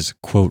 is,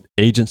 quote,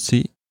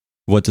 "Agency.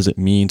 What does it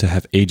mean to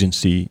have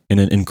agency in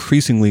an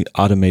increasingly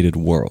automated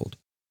world?"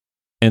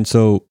 And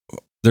so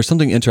there's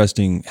something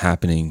interesting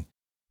happening,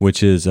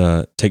 which is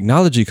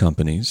technology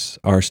companies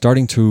are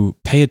starting to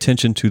pay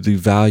attention to the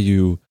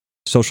value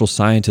social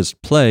scientists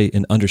play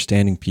in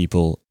understanding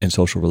people and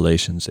social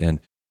relations. And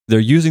they're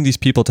using these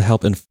people to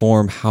help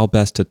inform how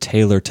best to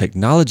tailor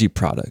technology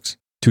products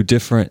to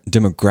different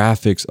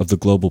demographics of the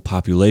global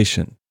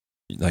population,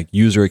 like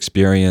user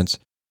experience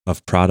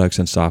of products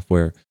and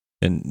software.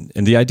 And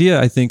the idea,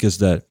 I think, is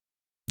that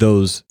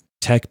those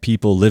tech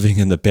people living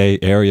in the Bay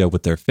Area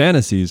with their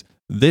fantasies,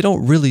 they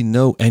don't really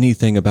know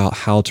anything about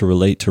how to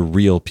relate to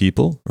real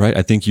people, right?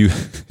 I think you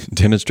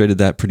demonstrated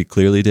that pretty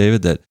clearly,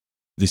 David, that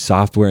the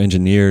software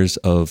engineers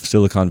of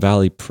Silicon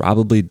Valley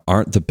probably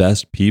aren't the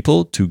best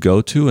people to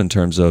go to in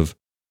terms of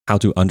how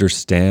to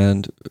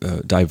understand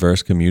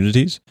diverse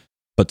communities.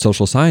 But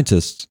social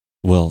scientists,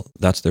 well,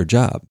 that's their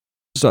job.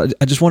 So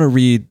I just want to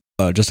read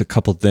just a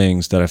couple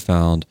things that I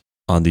found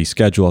on the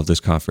schedule of this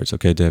conference.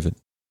 Okay, David?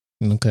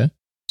 Okay.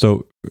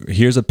 So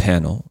here's a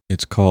panel.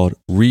 It's called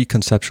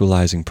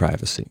Reconceptualizing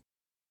Privacy.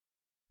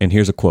 And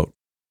here's a quote.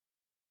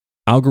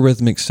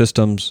 "Algorithmic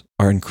systems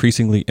are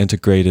increasingly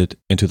integrated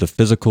into the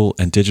physical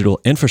and digital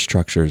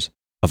infrastructures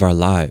of our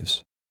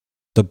lives.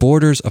 The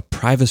borders of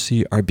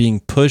privacy are being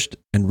pushed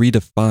and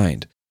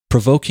redefined,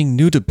 provoking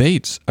new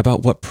debates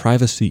about what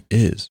privacy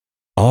is.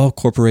 All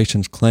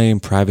corporations claim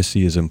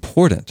privacy is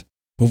important,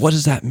 but what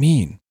does that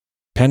mean?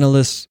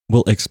 Panelists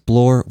will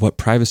explore what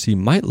privacy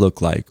might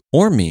look like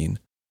or mean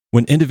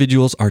when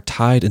individuals are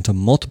tied into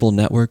multiple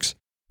networks,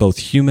 both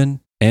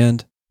human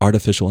and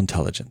artificial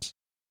intelligence."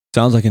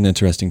 Sounds like an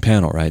interesting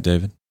panel, right,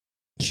 David?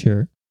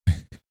 Sure.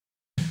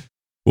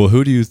 Well,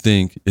 who do you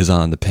think is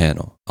on the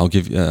panel? I'll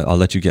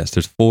let you guess.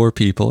 There's 4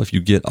 people. If you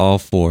get all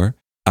 4,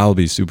 I'll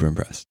be super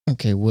impressed.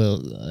 Okay,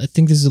 well, I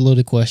think this is a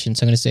loaded question,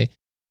 so I'm going to say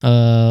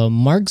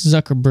Mark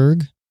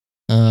Zuckerberg,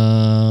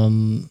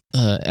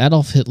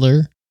 Adolf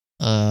Hitler,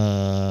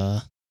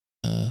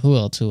 who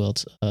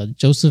else?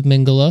 Joseph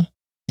Mengele,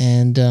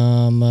 and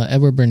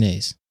Edward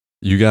Bernays.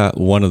 You got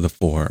one of the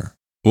 4.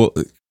 Well,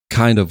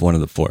 kind of one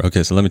of the 4.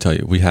 Okay, so let me tell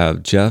you. We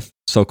have Jeff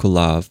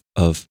Sokolov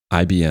of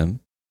IBM,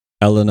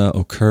 Elena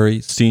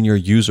Okuri, Senior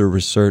User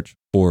Research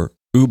for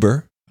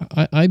Uber.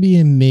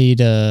 IBM made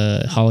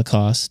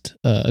Holocaust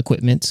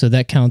equipment, so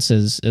that counts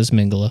as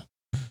Mengele.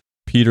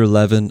 Peter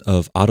Levin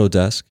of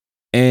Autodesk,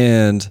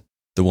 and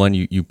the one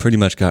you pretty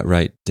much got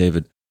right,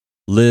 David,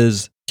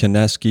 Liz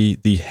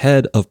Kaneski, the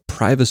head of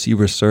privacy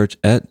research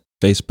at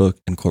Facebook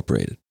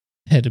Incorporated.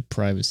 Head of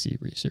privacy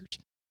research.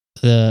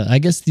 I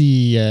guess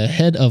the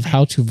head of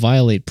how to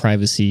violate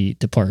privacy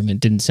department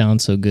didn't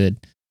sound so good,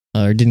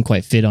 or didn't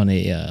quite fit on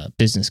a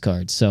business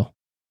card. So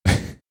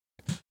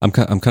I'm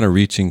kind of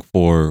reaching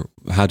for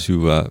how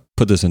to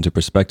put this into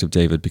perspective,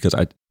 David, because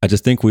I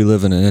just think we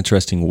live in an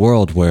interesting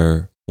world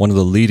where one of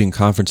the leading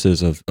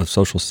conferences of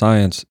social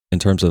science in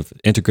terms of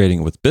integrating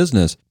it with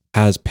business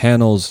has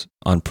panels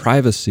on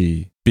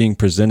privacy being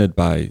presented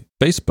by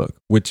Facebook,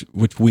 which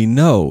we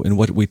know and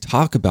what we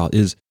talk about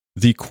is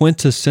the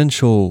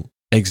quintessential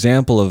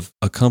example of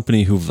a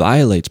company who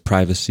violates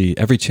privacy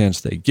every chance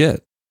they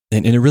get.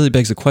 And it really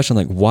begs the question,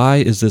 like, why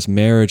is this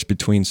marriage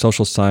between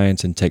social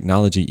science and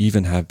technology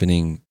even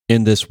happening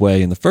in this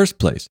way in the first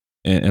place?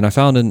 And I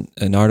found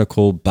an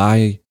article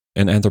by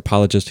an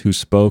anthropologist who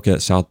spoke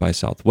at South by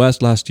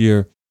Southwest last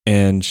year,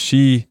 and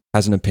she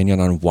has an opinion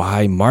on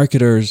why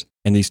marketers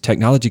and these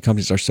technology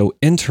companies are so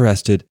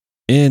interested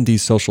in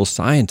these social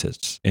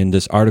scientists. In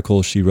this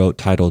article she wrote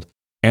titled,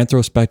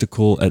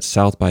 "Anthrospectacle at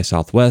South by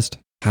Southwest,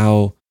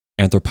 How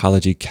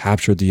Anthropology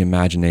Captured the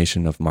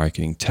Imagination of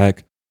Marketing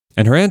Tech."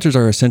 And her answers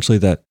are essentially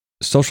that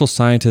social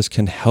scientists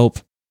can help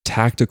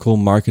tactical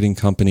marketing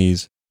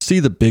companies see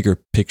the bigger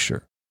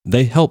picture.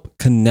 They help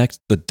connect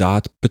the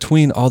dots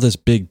between all this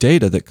big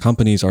data that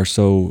companies are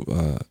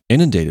so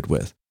inundated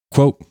with.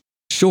 Quote,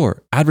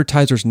 "Sure,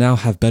 advertisers now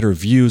have better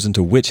views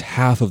into which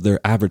half of their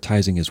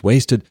advertising is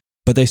wasted,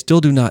 but they still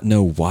do not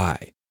know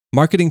why.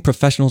 Marketing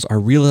professionals are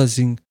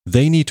realizing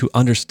they need to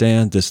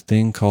understand this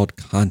thing called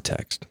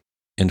context."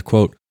 End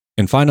quote.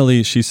 And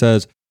finally, she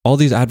says, all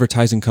these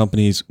advertising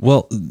companies,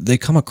 well, they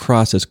come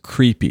across as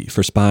creepy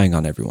for spying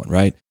on everyone,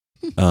 right?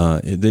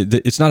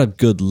 It's not a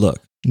good look.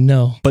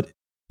 No.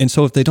 And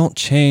so if they don't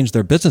change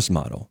their business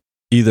model,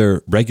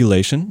 either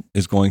regulation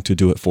is going to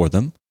do it for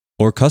them,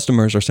 or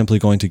customers are simply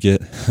going to get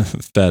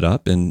fed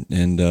up and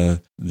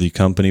the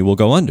company will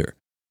go under.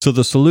 So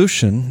the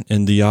solution,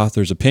 in the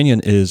author's opinion,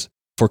 is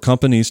for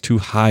companies to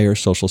hire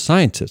social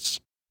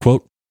scientists.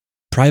 Quote,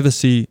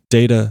 privacy,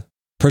 data,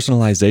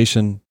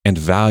 personalization, and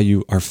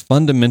value are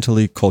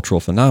fundamentally cultural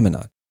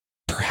phenomena.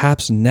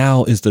 Perhaps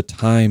now is the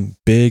time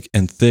big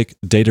and thick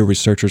data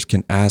researchers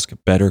can ask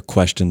better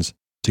questions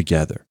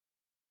together.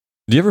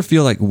 Do you ever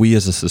feel like we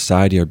as a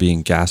society are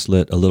being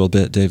gaslit a little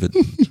bit, David?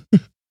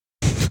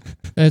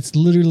 That's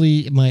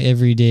literally my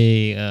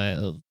everyday,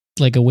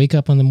 like I wake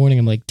up in the morning,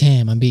 I'm like,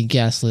 damn, I'm being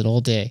gaslit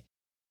all day.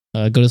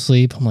 Go to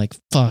sleep, I'm like,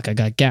 fuck, I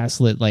got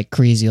gaslit like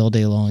crazy all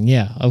day long.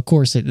 Yeah, of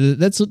course.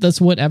 That's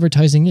what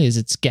advertising is.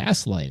 It's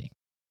gaslighting.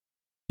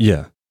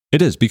 Yeah,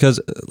 it is. Because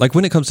like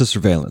when it comes to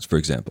surveillance, for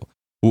example,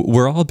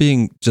 we're all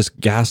being just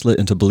gaslit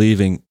into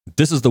believing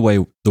this is the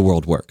way the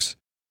world works.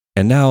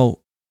 And now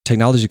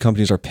technology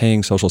companies are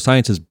paying social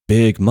scientists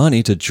big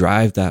money to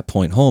drive that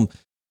point home.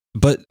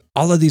 But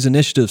all of these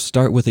initiatives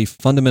start with a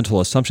fundamental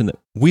assumption that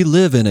we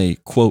live in a,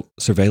 quote,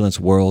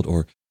 surveillance world,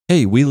 or,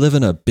 hey, we live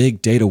in a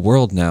big data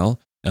world now.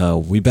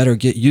 We better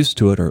get used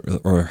to it,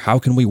 or how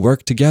can we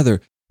work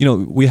together? You know,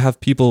 we have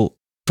people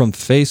from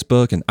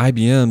Facebook and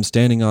IBM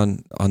standing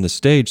on the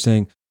stage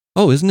saying,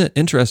 oh, isn't it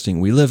interesting?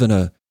 We live in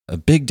a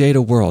big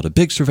data world, a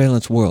big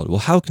surveillance world. Well,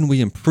 how can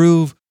we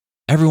improve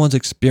everyone's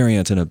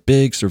experience in a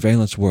big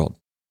surveillance world?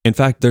 In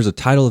fact, there's a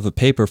title of a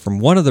paper from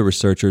one of the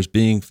researchers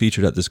being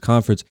featured at this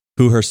conference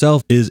who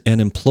herself is an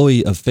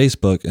employee of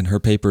Facebook, and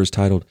her paper is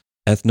titled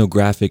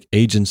Ethnographic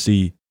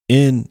Agency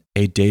in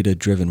a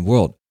Data-Driven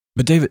World.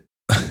 But David,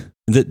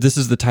 this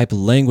is the type of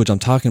language I'm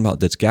talking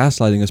about that's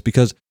gaslighting us,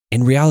 because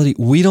in reality,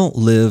 we don't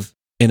live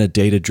in a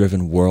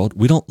data-driven world.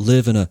 We don't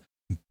live in a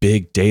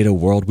big data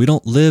world. We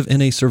don't live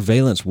in a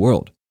surveillance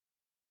world.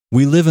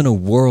 We live in a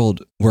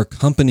world where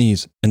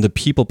companies and the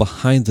people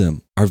behind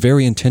them are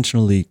very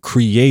intentionally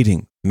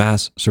creating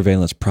mass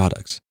surveillance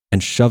products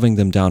and shoving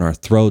them down our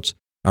throats,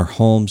 our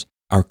homes,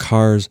 our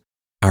cars,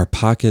 our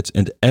pockets,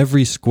 and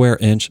every square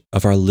inch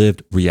of our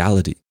lived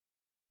reality.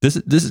 This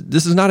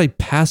is not a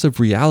passive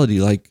reality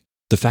like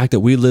the fact that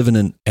we live in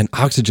an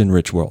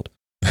oxygen-rich world.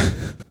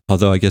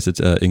 Although I guess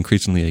it's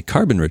increasingly a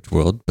carbon-rich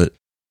world, but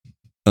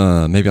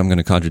maybe I'm going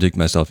to contradict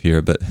myself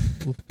here. But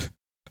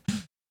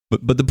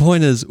the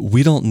point is,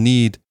 we don't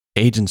need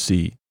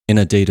agency in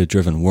a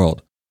data-driven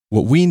world.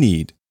 What we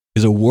need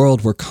is a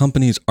world where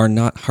companies are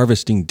not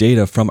harvesting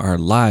data from our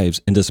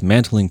lives and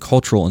dismantling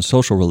cultural and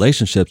social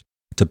relationships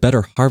to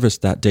better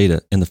harvest that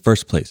data in the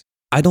first place.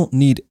 I don't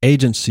need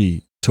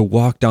agency to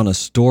walk down a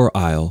store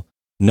aisle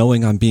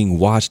knowing I'm being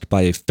watched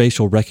by a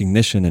facial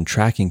recognition and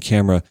tracking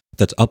camera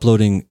that's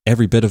uploading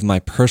every bit of my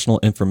personal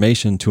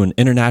information to an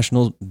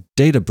international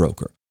data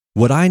broker.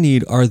 What I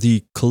need are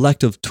the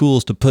collective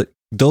tools to put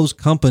those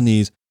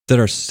companies that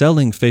are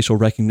selling facial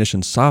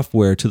recognition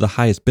software to the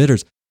highest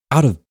bidders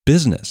out of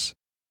business.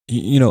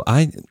 You know,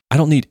 I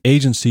don't need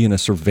agency in a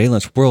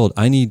surveillance world.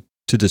 I need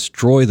to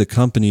destroy the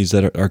companies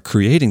that are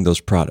creating those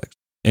products.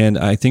 And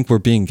I think we're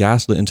being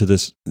gaslit into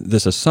this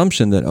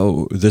assumption that,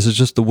 oh, this is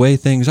just the way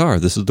things are.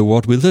 This is the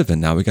world we live in.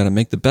 Now we got to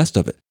make the best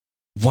of it.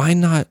 Why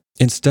not,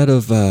 instead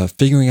of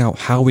figuring out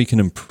how we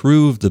can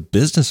improve the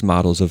business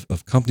models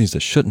of companies that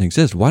shouldn't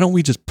exist, why don't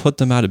we just put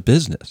them out of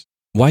business?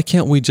 Why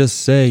can't we just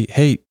say,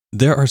 hey,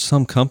 there are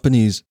some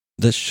companies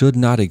that should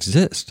not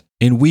exist,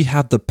 and we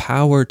have the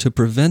power to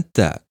prevent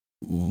that?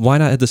 Why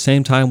not, at the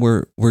same time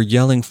we're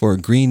yelling for a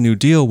Green New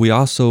Deal, we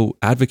also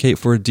advocate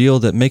for a deal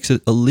that makes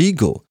it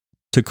illegal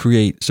to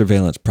create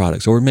surveillance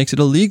products, or makes it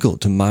illegal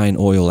to mine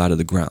oil out of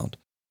the ground?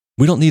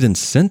 We don't need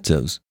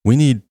incentives. We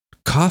need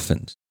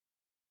coffins,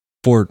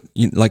 for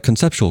like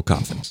conceptual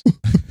coffins.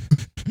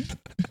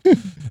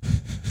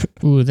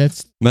 Ooh,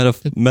 that's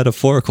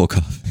metaphorical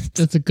coffins.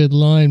 That's a good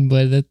line,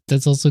 but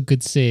that's also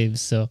good save.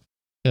 So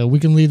we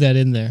can leave that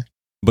in there.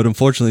 But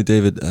unfortunately,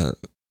 David,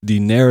 the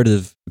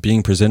narrative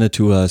being presented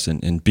to us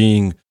and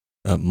being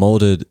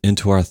molded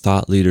into our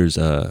thought leaders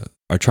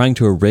are trying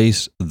to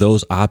erase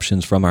those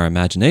options from our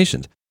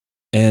imaginations.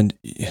 And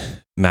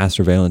mass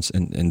surveillance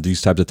and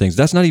these types of things,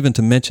 that's not even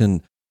to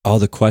mention all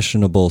the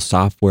questionable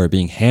software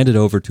being handed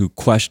over to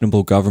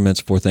questionable governments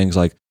for things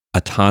like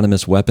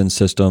autonomous weapon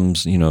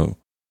systems,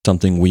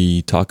 something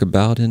we talk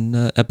about in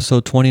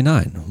episode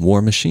 29,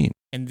 War Machine.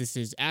 And this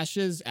is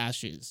Ashes,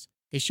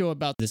 a show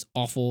about this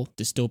awful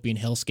dystopian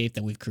hellscape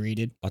that we've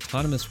created.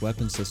 Autonomous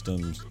weapon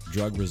systems,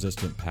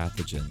 drug-resistant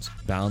pathogens,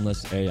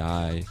 boundless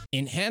AI.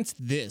 Enhance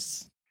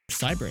this.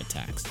 Cyber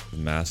attacks.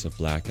 Massive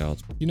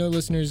blackouts.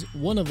 Listeners,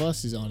 one of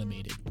us is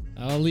automated.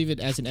 I'll leave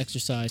it as an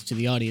exercise to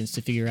the audience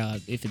to figure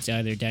out if it's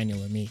either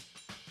Daniel or me.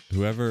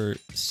 Whoever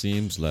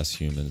seems less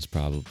human is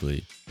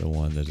probably the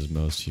one that is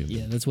most human.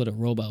 Yeah, that's what a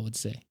robot would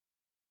say.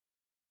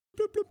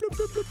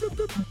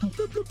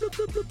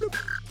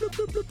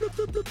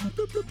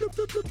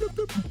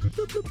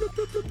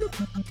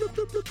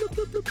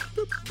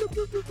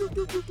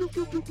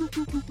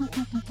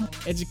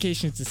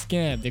 Education's a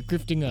scam. They're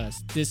grifting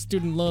us. This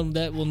student loan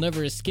debt will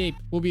never escape.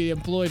 We'll be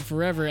employed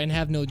forever and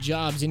have no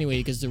jobs anyway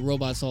because the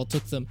robots all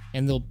took them,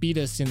 and they'll beat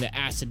us in the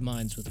acid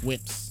mines with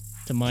whips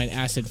to mine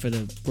acid for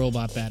the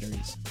robot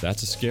batteries.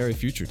 That's a scary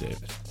future,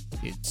 David.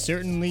 It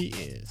certainly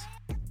is.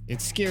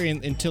 It's scary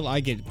until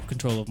I get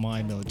control of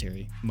my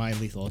military, my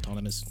lethal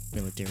autonomous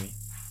military.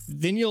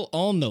 Then you'll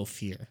all know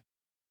fear.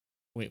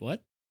 Wait,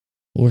 what?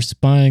 Or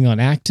spying on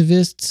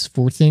activists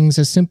for things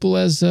as simple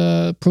as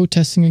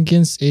protesting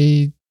against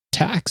a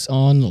tax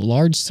on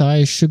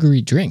large-size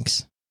sugary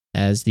drinks,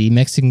 as the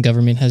Mexican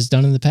government has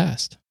done in the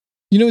past.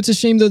 You know, it's a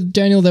shame, though,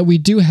 Daniel, that we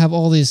do have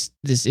all this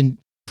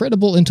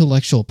incredible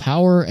intellectual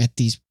power at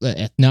these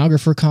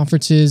ethnographer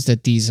conferences,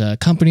 that these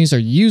companies are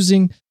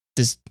using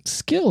this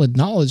skill and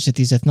knowledge that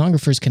these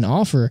ethnographers can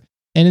offer.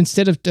 And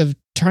instead of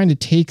trying to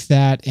take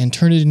that and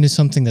turn it into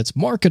something that's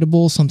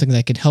marketable, something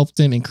that could help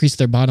them increase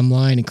their bottom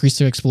line, increase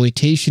their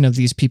exploitation of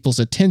these people's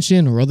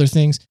attention or other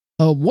things,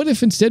 what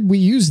if instead we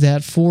use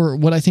that for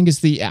what I think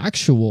is the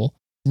actual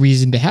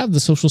reason to have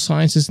the social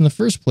sciences in the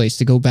first place,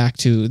 to go back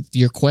to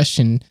your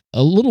question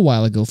a little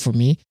while ago for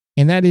me,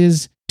 and that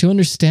is to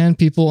understand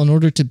people in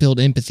order to build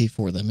empathy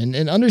for them,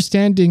 and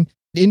understanding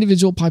the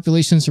individual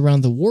populations around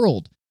the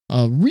world,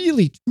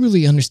 really,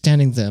 truly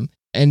understanding them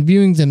and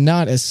viewing them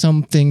not as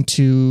something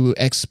to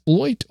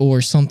exploit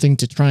or something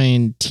to try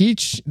and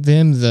teach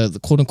them the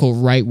quote-unquote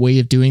right way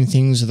of doing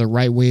things or the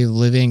right way of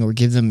living, or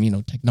give them,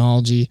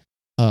 technology,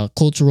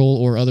 cultural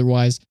or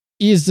otherwise,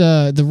 is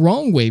the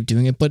wrong way of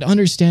doing it, but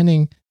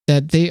understanding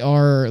that they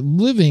are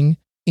living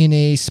in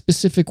a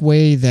specific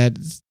way that,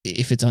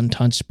 if it's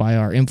untouched by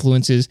our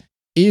influences,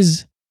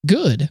 is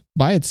good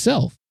by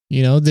itself.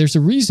 There's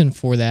a reason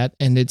for that,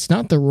 and it's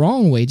not the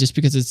wrong way just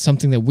because it's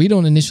something that we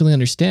don't initially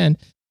understand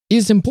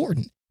is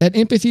important. That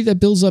empathy that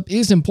builds up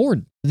is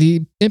important.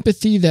 The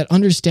empathy that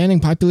understanding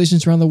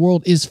populations around the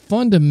world is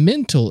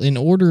fundamental in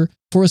order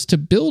for us to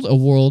build a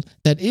world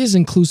that is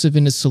inclusive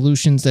in its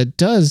solutions, that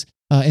does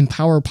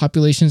empower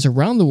populations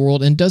around the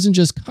world and doesn't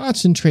just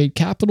concentrate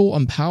capital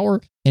and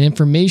power and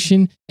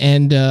information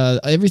and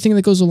everything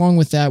that goes along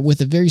with that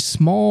with a very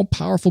small,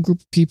 powerful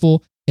group of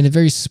people in a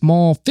very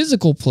small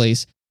physical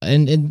place.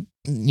 And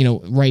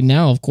right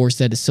now, of course,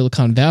 that is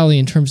Silicon Valley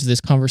in terms of this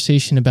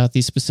conversation about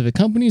these specific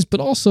companies, but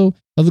also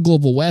of the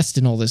global West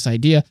and all this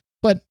idea.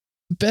 But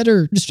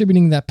better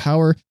distributing that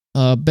power,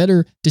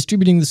 better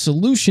distributing the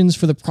solutions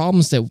for the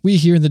problems that we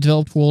here in the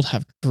developed world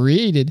have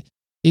created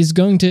is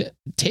going to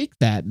take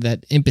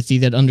that empathy,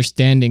 that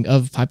understanding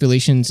of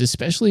populations,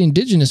 especially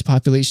indigenous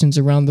populations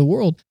around the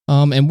world.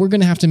 And we're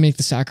going to have to make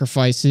the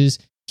sacrifices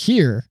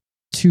here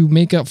to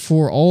make up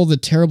for all the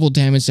terrible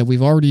damage that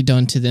we've already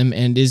done to them,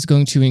 and is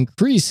going to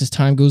increase as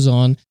time goes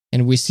on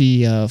and we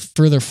see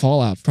further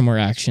fallout from our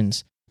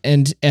actions.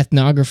 And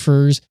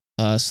ethnographers,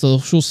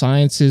 social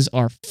sciences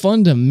are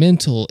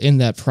fundamental in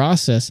that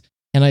process.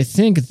 And I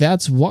think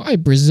that's why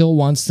Brazil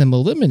wants them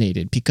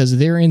eliminated, because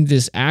they're in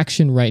this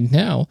action right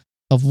now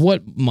of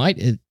what might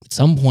at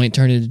some point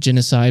turn into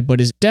genocide, but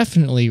is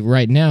definitely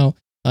right now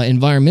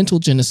environmental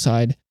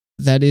genocide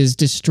that is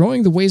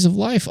destroying the ways of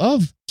life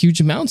of huge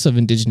amounts of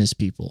indigenous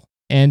people.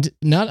 And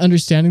not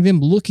understanding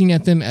them, looking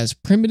at them as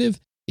primitive,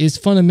 is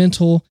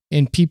fundamental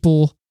in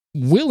people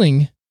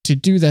willing to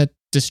do that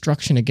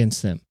destruction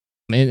against them.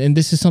 And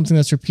this is something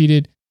that's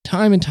repeated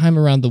time and time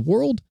around the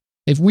world.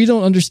 If we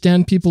don't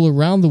understand people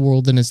around the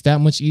world, then it's that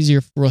much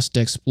easier for us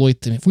to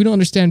exploit them. If we don't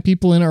understand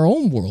people in our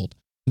own world,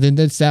 then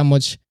that's that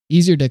much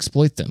easier to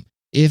exploit them.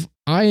 If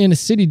I in a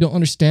city don't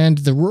understand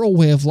the rural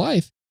way of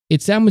life,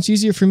 it's that much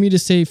easier for me to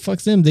say, fuck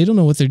them, they don't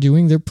know what they're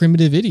doing, they're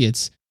primitive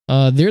idiots.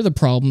 They're the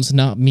problems,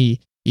 not me,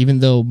 even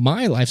though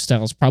my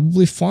lifestyle is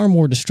probably far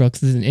more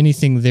destructive than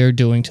anything they're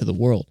doing to the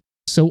world.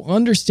 So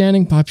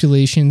understanding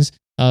populations,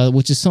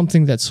 which is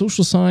something that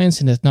social science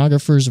and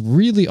ethnographers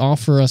really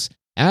offer us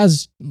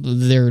as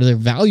their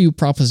value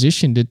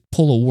proposition, to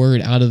pull a word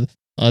out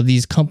of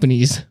these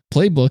companies'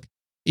 playbook,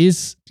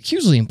 is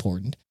hugely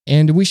important.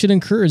 And we should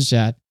encourage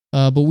that.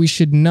 But we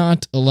should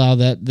not allow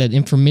that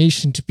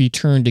information to be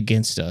turned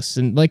against us.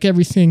 And like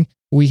everything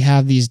we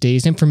have these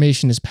days,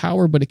 information is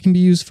power, but it can be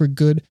used for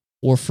good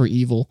or for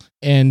evil.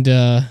 And,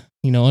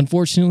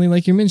 unfortunately,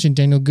 like you mentioned,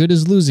 Daniel, good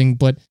is losing,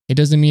 but it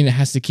doesn't mean it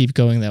has to keep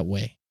going that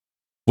way.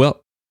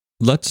 Well,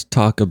 let's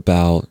talk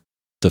about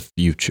the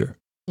future.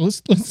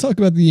 Let's talk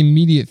about the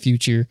immediate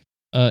future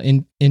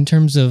in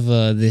terms of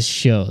this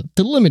show,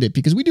 to limit it,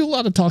 because we do a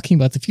lot of talking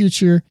about the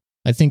future.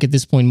 I think at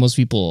this point, most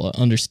people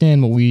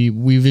understand what we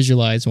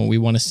visualize and what we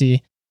want to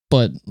see.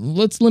 But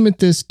let's limit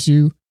this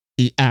to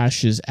the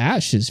Ashes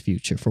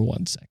future for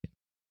 1 second.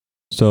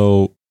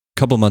 So a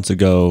couple months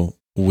ago,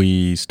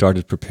 we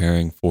started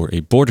preparing for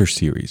a border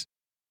series.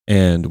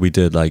 And we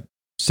did like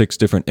 6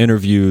 different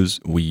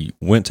interviews. We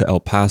went to El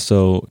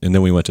Paso, and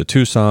then we went to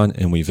Tucson,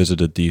 and we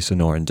visited the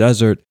Sonoran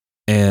Desert.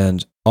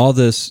 And all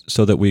this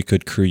so that we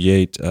could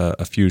create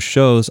a few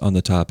shows on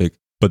the topic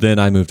But then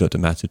I moved up to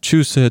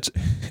Massachusetts,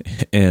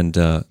 and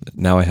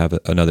now I have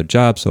another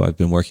job. So I've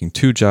been working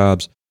 2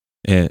 jobs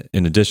in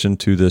addition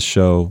to this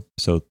show.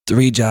 So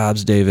 3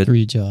 jobs, David.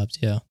 3 jobs,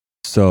 yeah.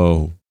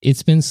 So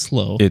it's been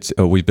slow.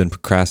 We've been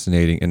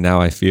procrastinating, and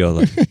now I feel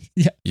like,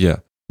 yeah.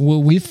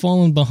 Well, we've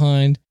fallen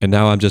behind. And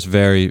now I'm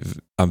very,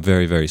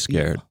 very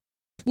scared. Yeah.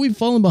 We've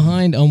fallen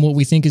behind on what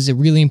we think is a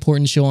really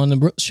important show, on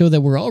a show that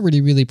we're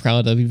already really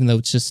proud of, even though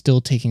it's just still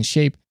taking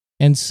shape.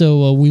 And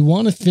so we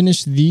want to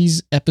finish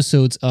these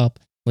episodes up.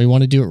 We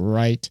want to do it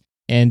right.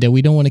 And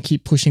we don't want to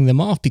keep pushing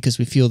them off because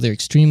we feel they're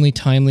extremely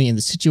timely and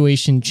the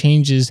situation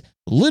changes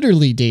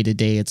literally day to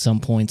day at some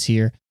points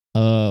here.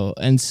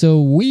 And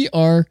so we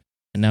are,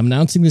 and I'm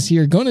announcing this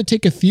here, going to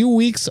take a few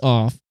weeks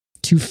off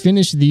to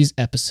finish these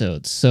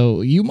episodes.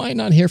 So you might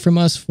not hear from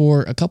us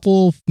for a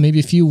couple, maybe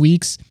a few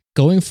weeks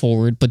going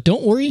forward, but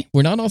don't worry,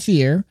 we're not off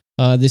the air.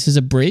 This is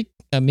a break.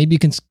 Maybe you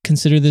can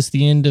consider this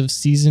the end of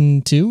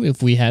season 2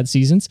 if we had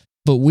seasons,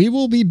 but we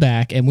will be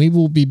back, and we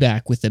will be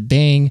back with a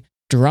bang,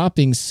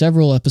 dropping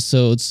several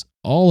episodes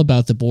all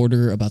about the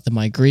border, about the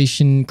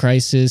migration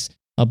crisis,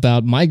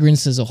 about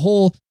migrants as a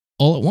whole,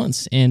 all at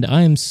once. And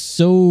I am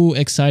so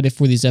excited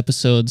for these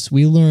episodes.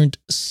 We learned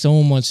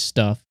so much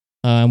stuff,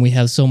 and we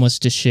have so much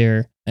to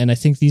share. And I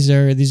think these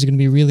are going to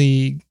be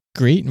really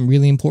great and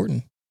really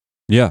important.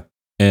 Yeah.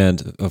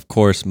 And of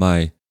course,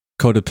 my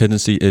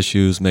codependency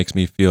issues makes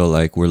me feel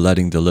like we're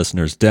letting the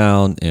listeners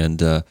down.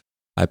 And I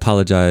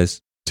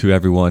apologize to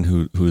everyone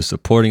who is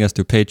supporting us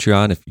through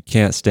Patreon. If you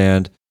can't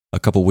stand a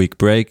couple week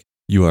break,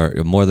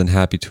 you're more than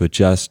happy to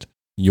adjust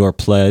your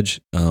pledge,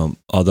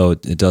 although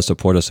it does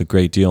support us a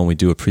great deal, and we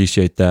do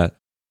appreciate that.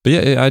 But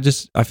yeah,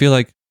 I feel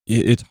like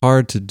it's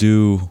hard to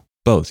do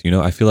both.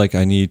 I feel like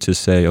I need to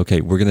say,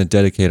 okay, we're going to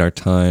dedicate our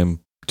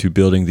time to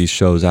building these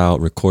shows out,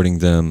 recording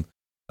them,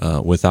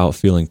 without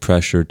feeling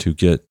pressure to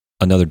get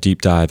another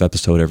deep dive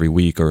episode every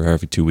week or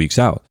every 2 weeks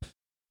out.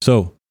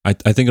 So I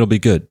think it'll be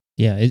good.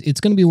 Yeah,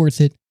 it's going to be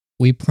worth it.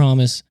 We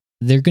promise.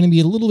 They're going to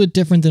be a little bit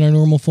different than our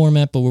normal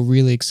format, but we're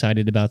really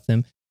excited about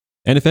them.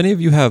 And if any of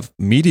you have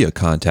media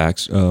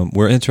contacts,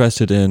 we're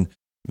interested in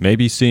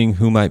maybe seeing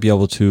who might be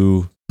able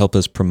to help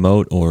us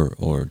promote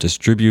or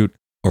distribute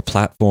or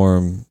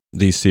platform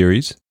these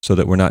series so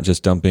that we're not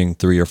just dumping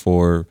 3 or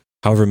 4,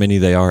 however many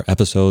they are,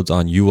 episodes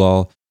on you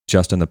all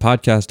just in the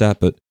podcast app.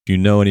 But if you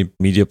know any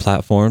media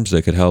platforms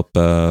that could help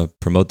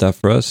promote that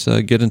for us,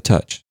 get in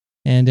touch.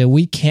 And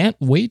we can't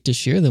wait to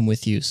share them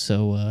with you.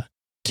 So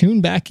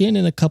tune back in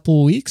a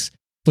couple of weeks.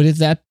 But if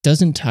that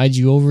doesn't tide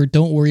you over,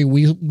 don't worry.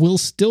 We will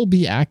still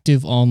be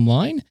active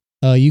online.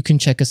 You can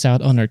check us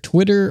out on our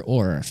Twitter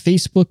or our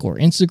Facebook or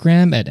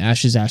Instagram at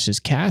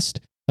AshesAshesCast.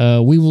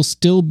 We will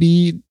still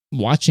be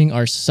watching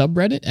our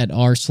subreddit at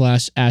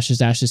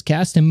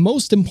r/AshesAshesCast. And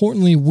most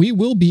importantly, we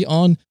will be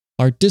on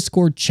our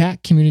Discord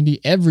chat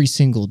community every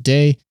single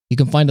day. You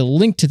can find a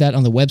link to that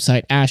on the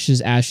website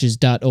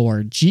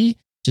ashesashes.org.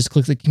 Just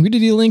click the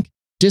community link,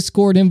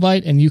 Discord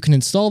invite, and you can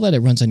install that. It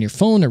runs on your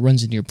phone, it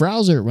runs in your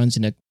browser, it runs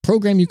in a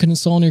program you can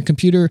install on your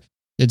computer.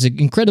 It's an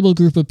incredible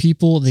group of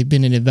people. They've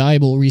been an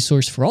invaluable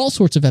resource for all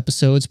sorts of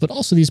episodes, but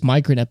also these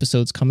migrant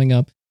episodes coming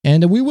up.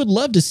 And we would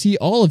love to see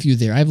all of you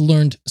there. I've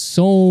learned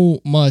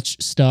so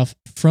much stuff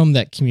from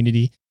that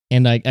community,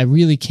 and I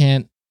really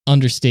can't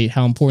understate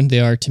how important they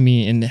are to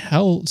me and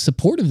how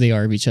supportive they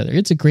are of each other.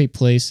 It's a great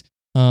place.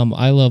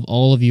 I love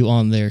all of you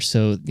on there.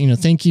 So,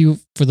 thank you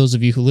for those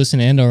of you who listen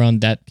and are on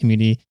that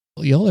community.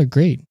 Y'all are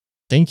great.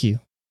 Thank you.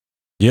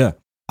 Yeah.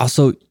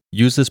 Also,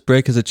 use this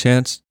break as a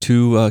chance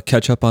to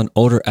catch up on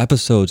older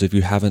episodes if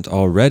you haven't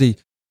already,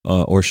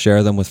 or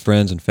share them with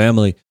friends and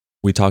family.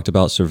 We talked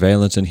about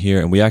surveillance in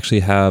here, and we actually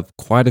have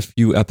quite a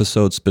few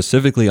episodes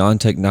specifically on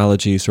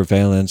technology,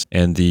 surveillance,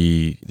 and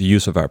the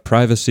use of our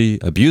privacy,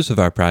 abuse of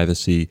our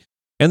privacy,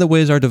 and the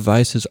ways our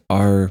devices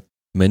are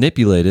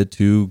manipulated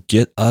to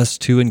get us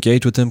to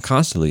engage with them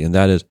constantly. And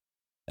that is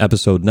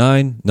episode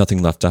 9,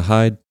 Nothing Left to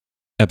Hide,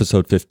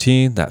 episode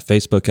 15, that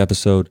Facebook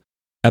episode,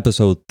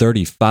 episode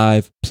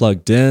 35,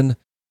 Plugged In,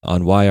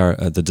 on why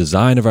the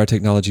design of our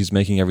technology is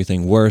making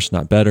everything worse,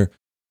 not better.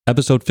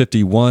 Episode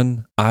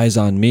 51, Eyes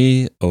on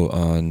Me,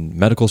 on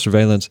medical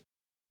surveillance,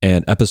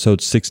 and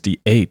episode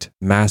 68,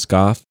 Mask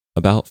Off,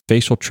 about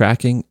facial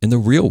tracking in the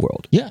real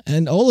world. Yeah,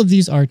 and all of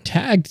these are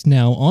tagged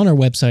now on our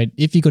website.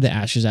 If you go to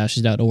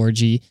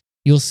ashesashes.org,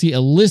 you'll see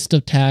a list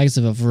of tags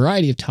of a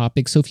variety of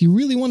topics. So if you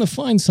really want to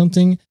find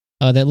something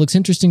that looks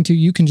interesting to you,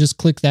 you can just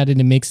click that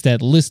and it makes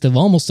that list of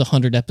almost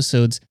 100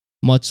 episodes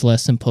much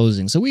less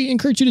imposing. So we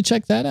encourage you to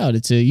check that out.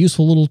 It's a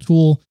useful little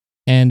tool,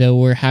 and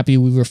we're happy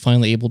we were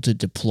finally able to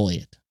deploy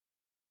it.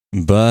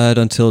 But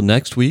until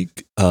next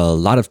week, a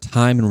lot of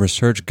time and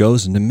research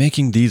goes into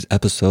making these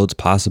episodes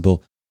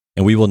possible,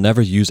 and we will never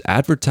use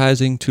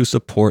advertising to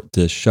support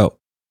this show.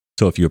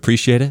 So if you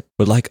appreciate it,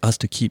 would like us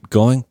to keep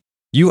going,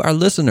 you, our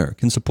listener,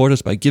 can support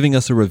us by giving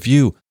us a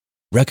review,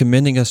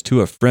 recommending us to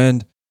a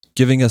friend,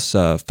 giving us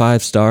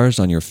 5 stars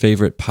on your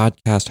favorite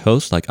podcast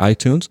host like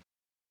iTunes,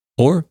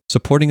 or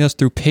supporting us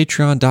through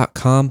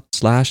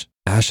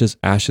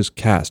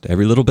patreon.com/AshesAshesCast.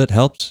 Every little bit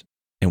helps,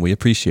 and we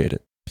appreciate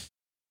it.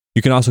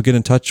 You can also get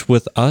in touch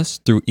with us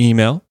through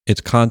email.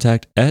 It's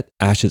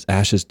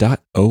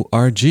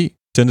contact@ashesashes.org.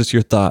 Send us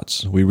your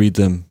thoughts. We read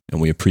them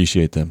and we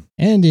appreciate them.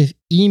 And if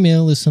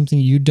email is something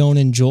you don't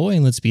enjoy,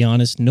 and let's be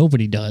honest,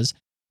 nobody does,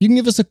 you can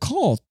give us a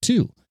call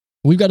too.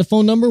 We've got a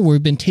phone number where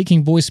we've been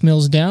taking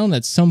voicemails down.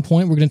 At some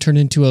point, we're going to turn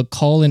it into a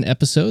call-in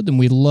episode, and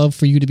we'd love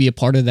for you to be a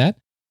part of that.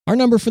 Our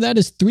number for that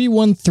is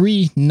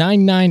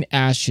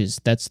 313-99-ASHES.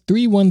 That's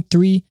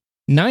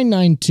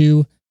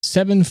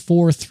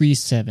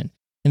 313-992-7437.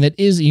 And that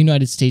is a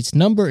United States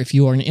number. If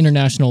you are an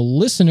international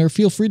listener,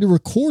 feel free to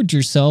record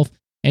yourself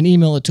and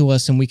email it to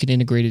us, and we can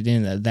integrate it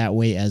in that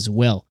way as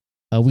well.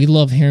 We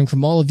love hearing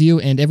from all of you,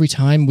 and every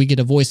time we get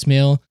a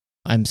voicemail,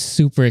 I'm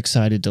super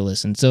excited to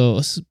listen.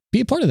 So be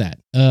a part of that.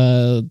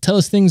 Tell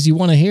us things you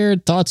want to hear,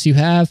 thoughts you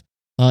have,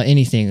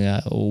 anything.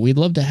 We'd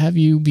love to have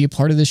you be a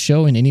part of this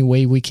show in any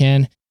way we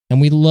can, and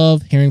we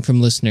love hearing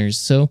from listeners.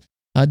 So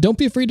don't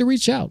be afraid to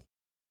reach out.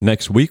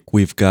 Next week,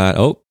 we've got...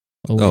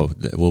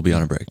 we'll be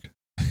on a break.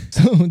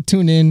 So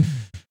tune in,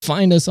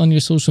 find us on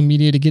your social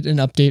media to get an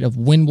update of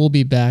when we'll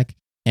be back,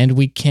 and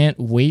we can't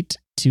wait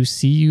to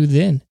see you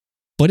then.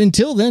 But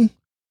until then,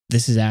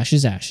 this is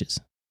Ashes Ashes.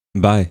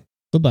 Bye.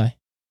 Bye-bye.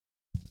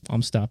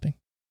 I'm stopping.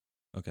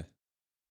 Okay.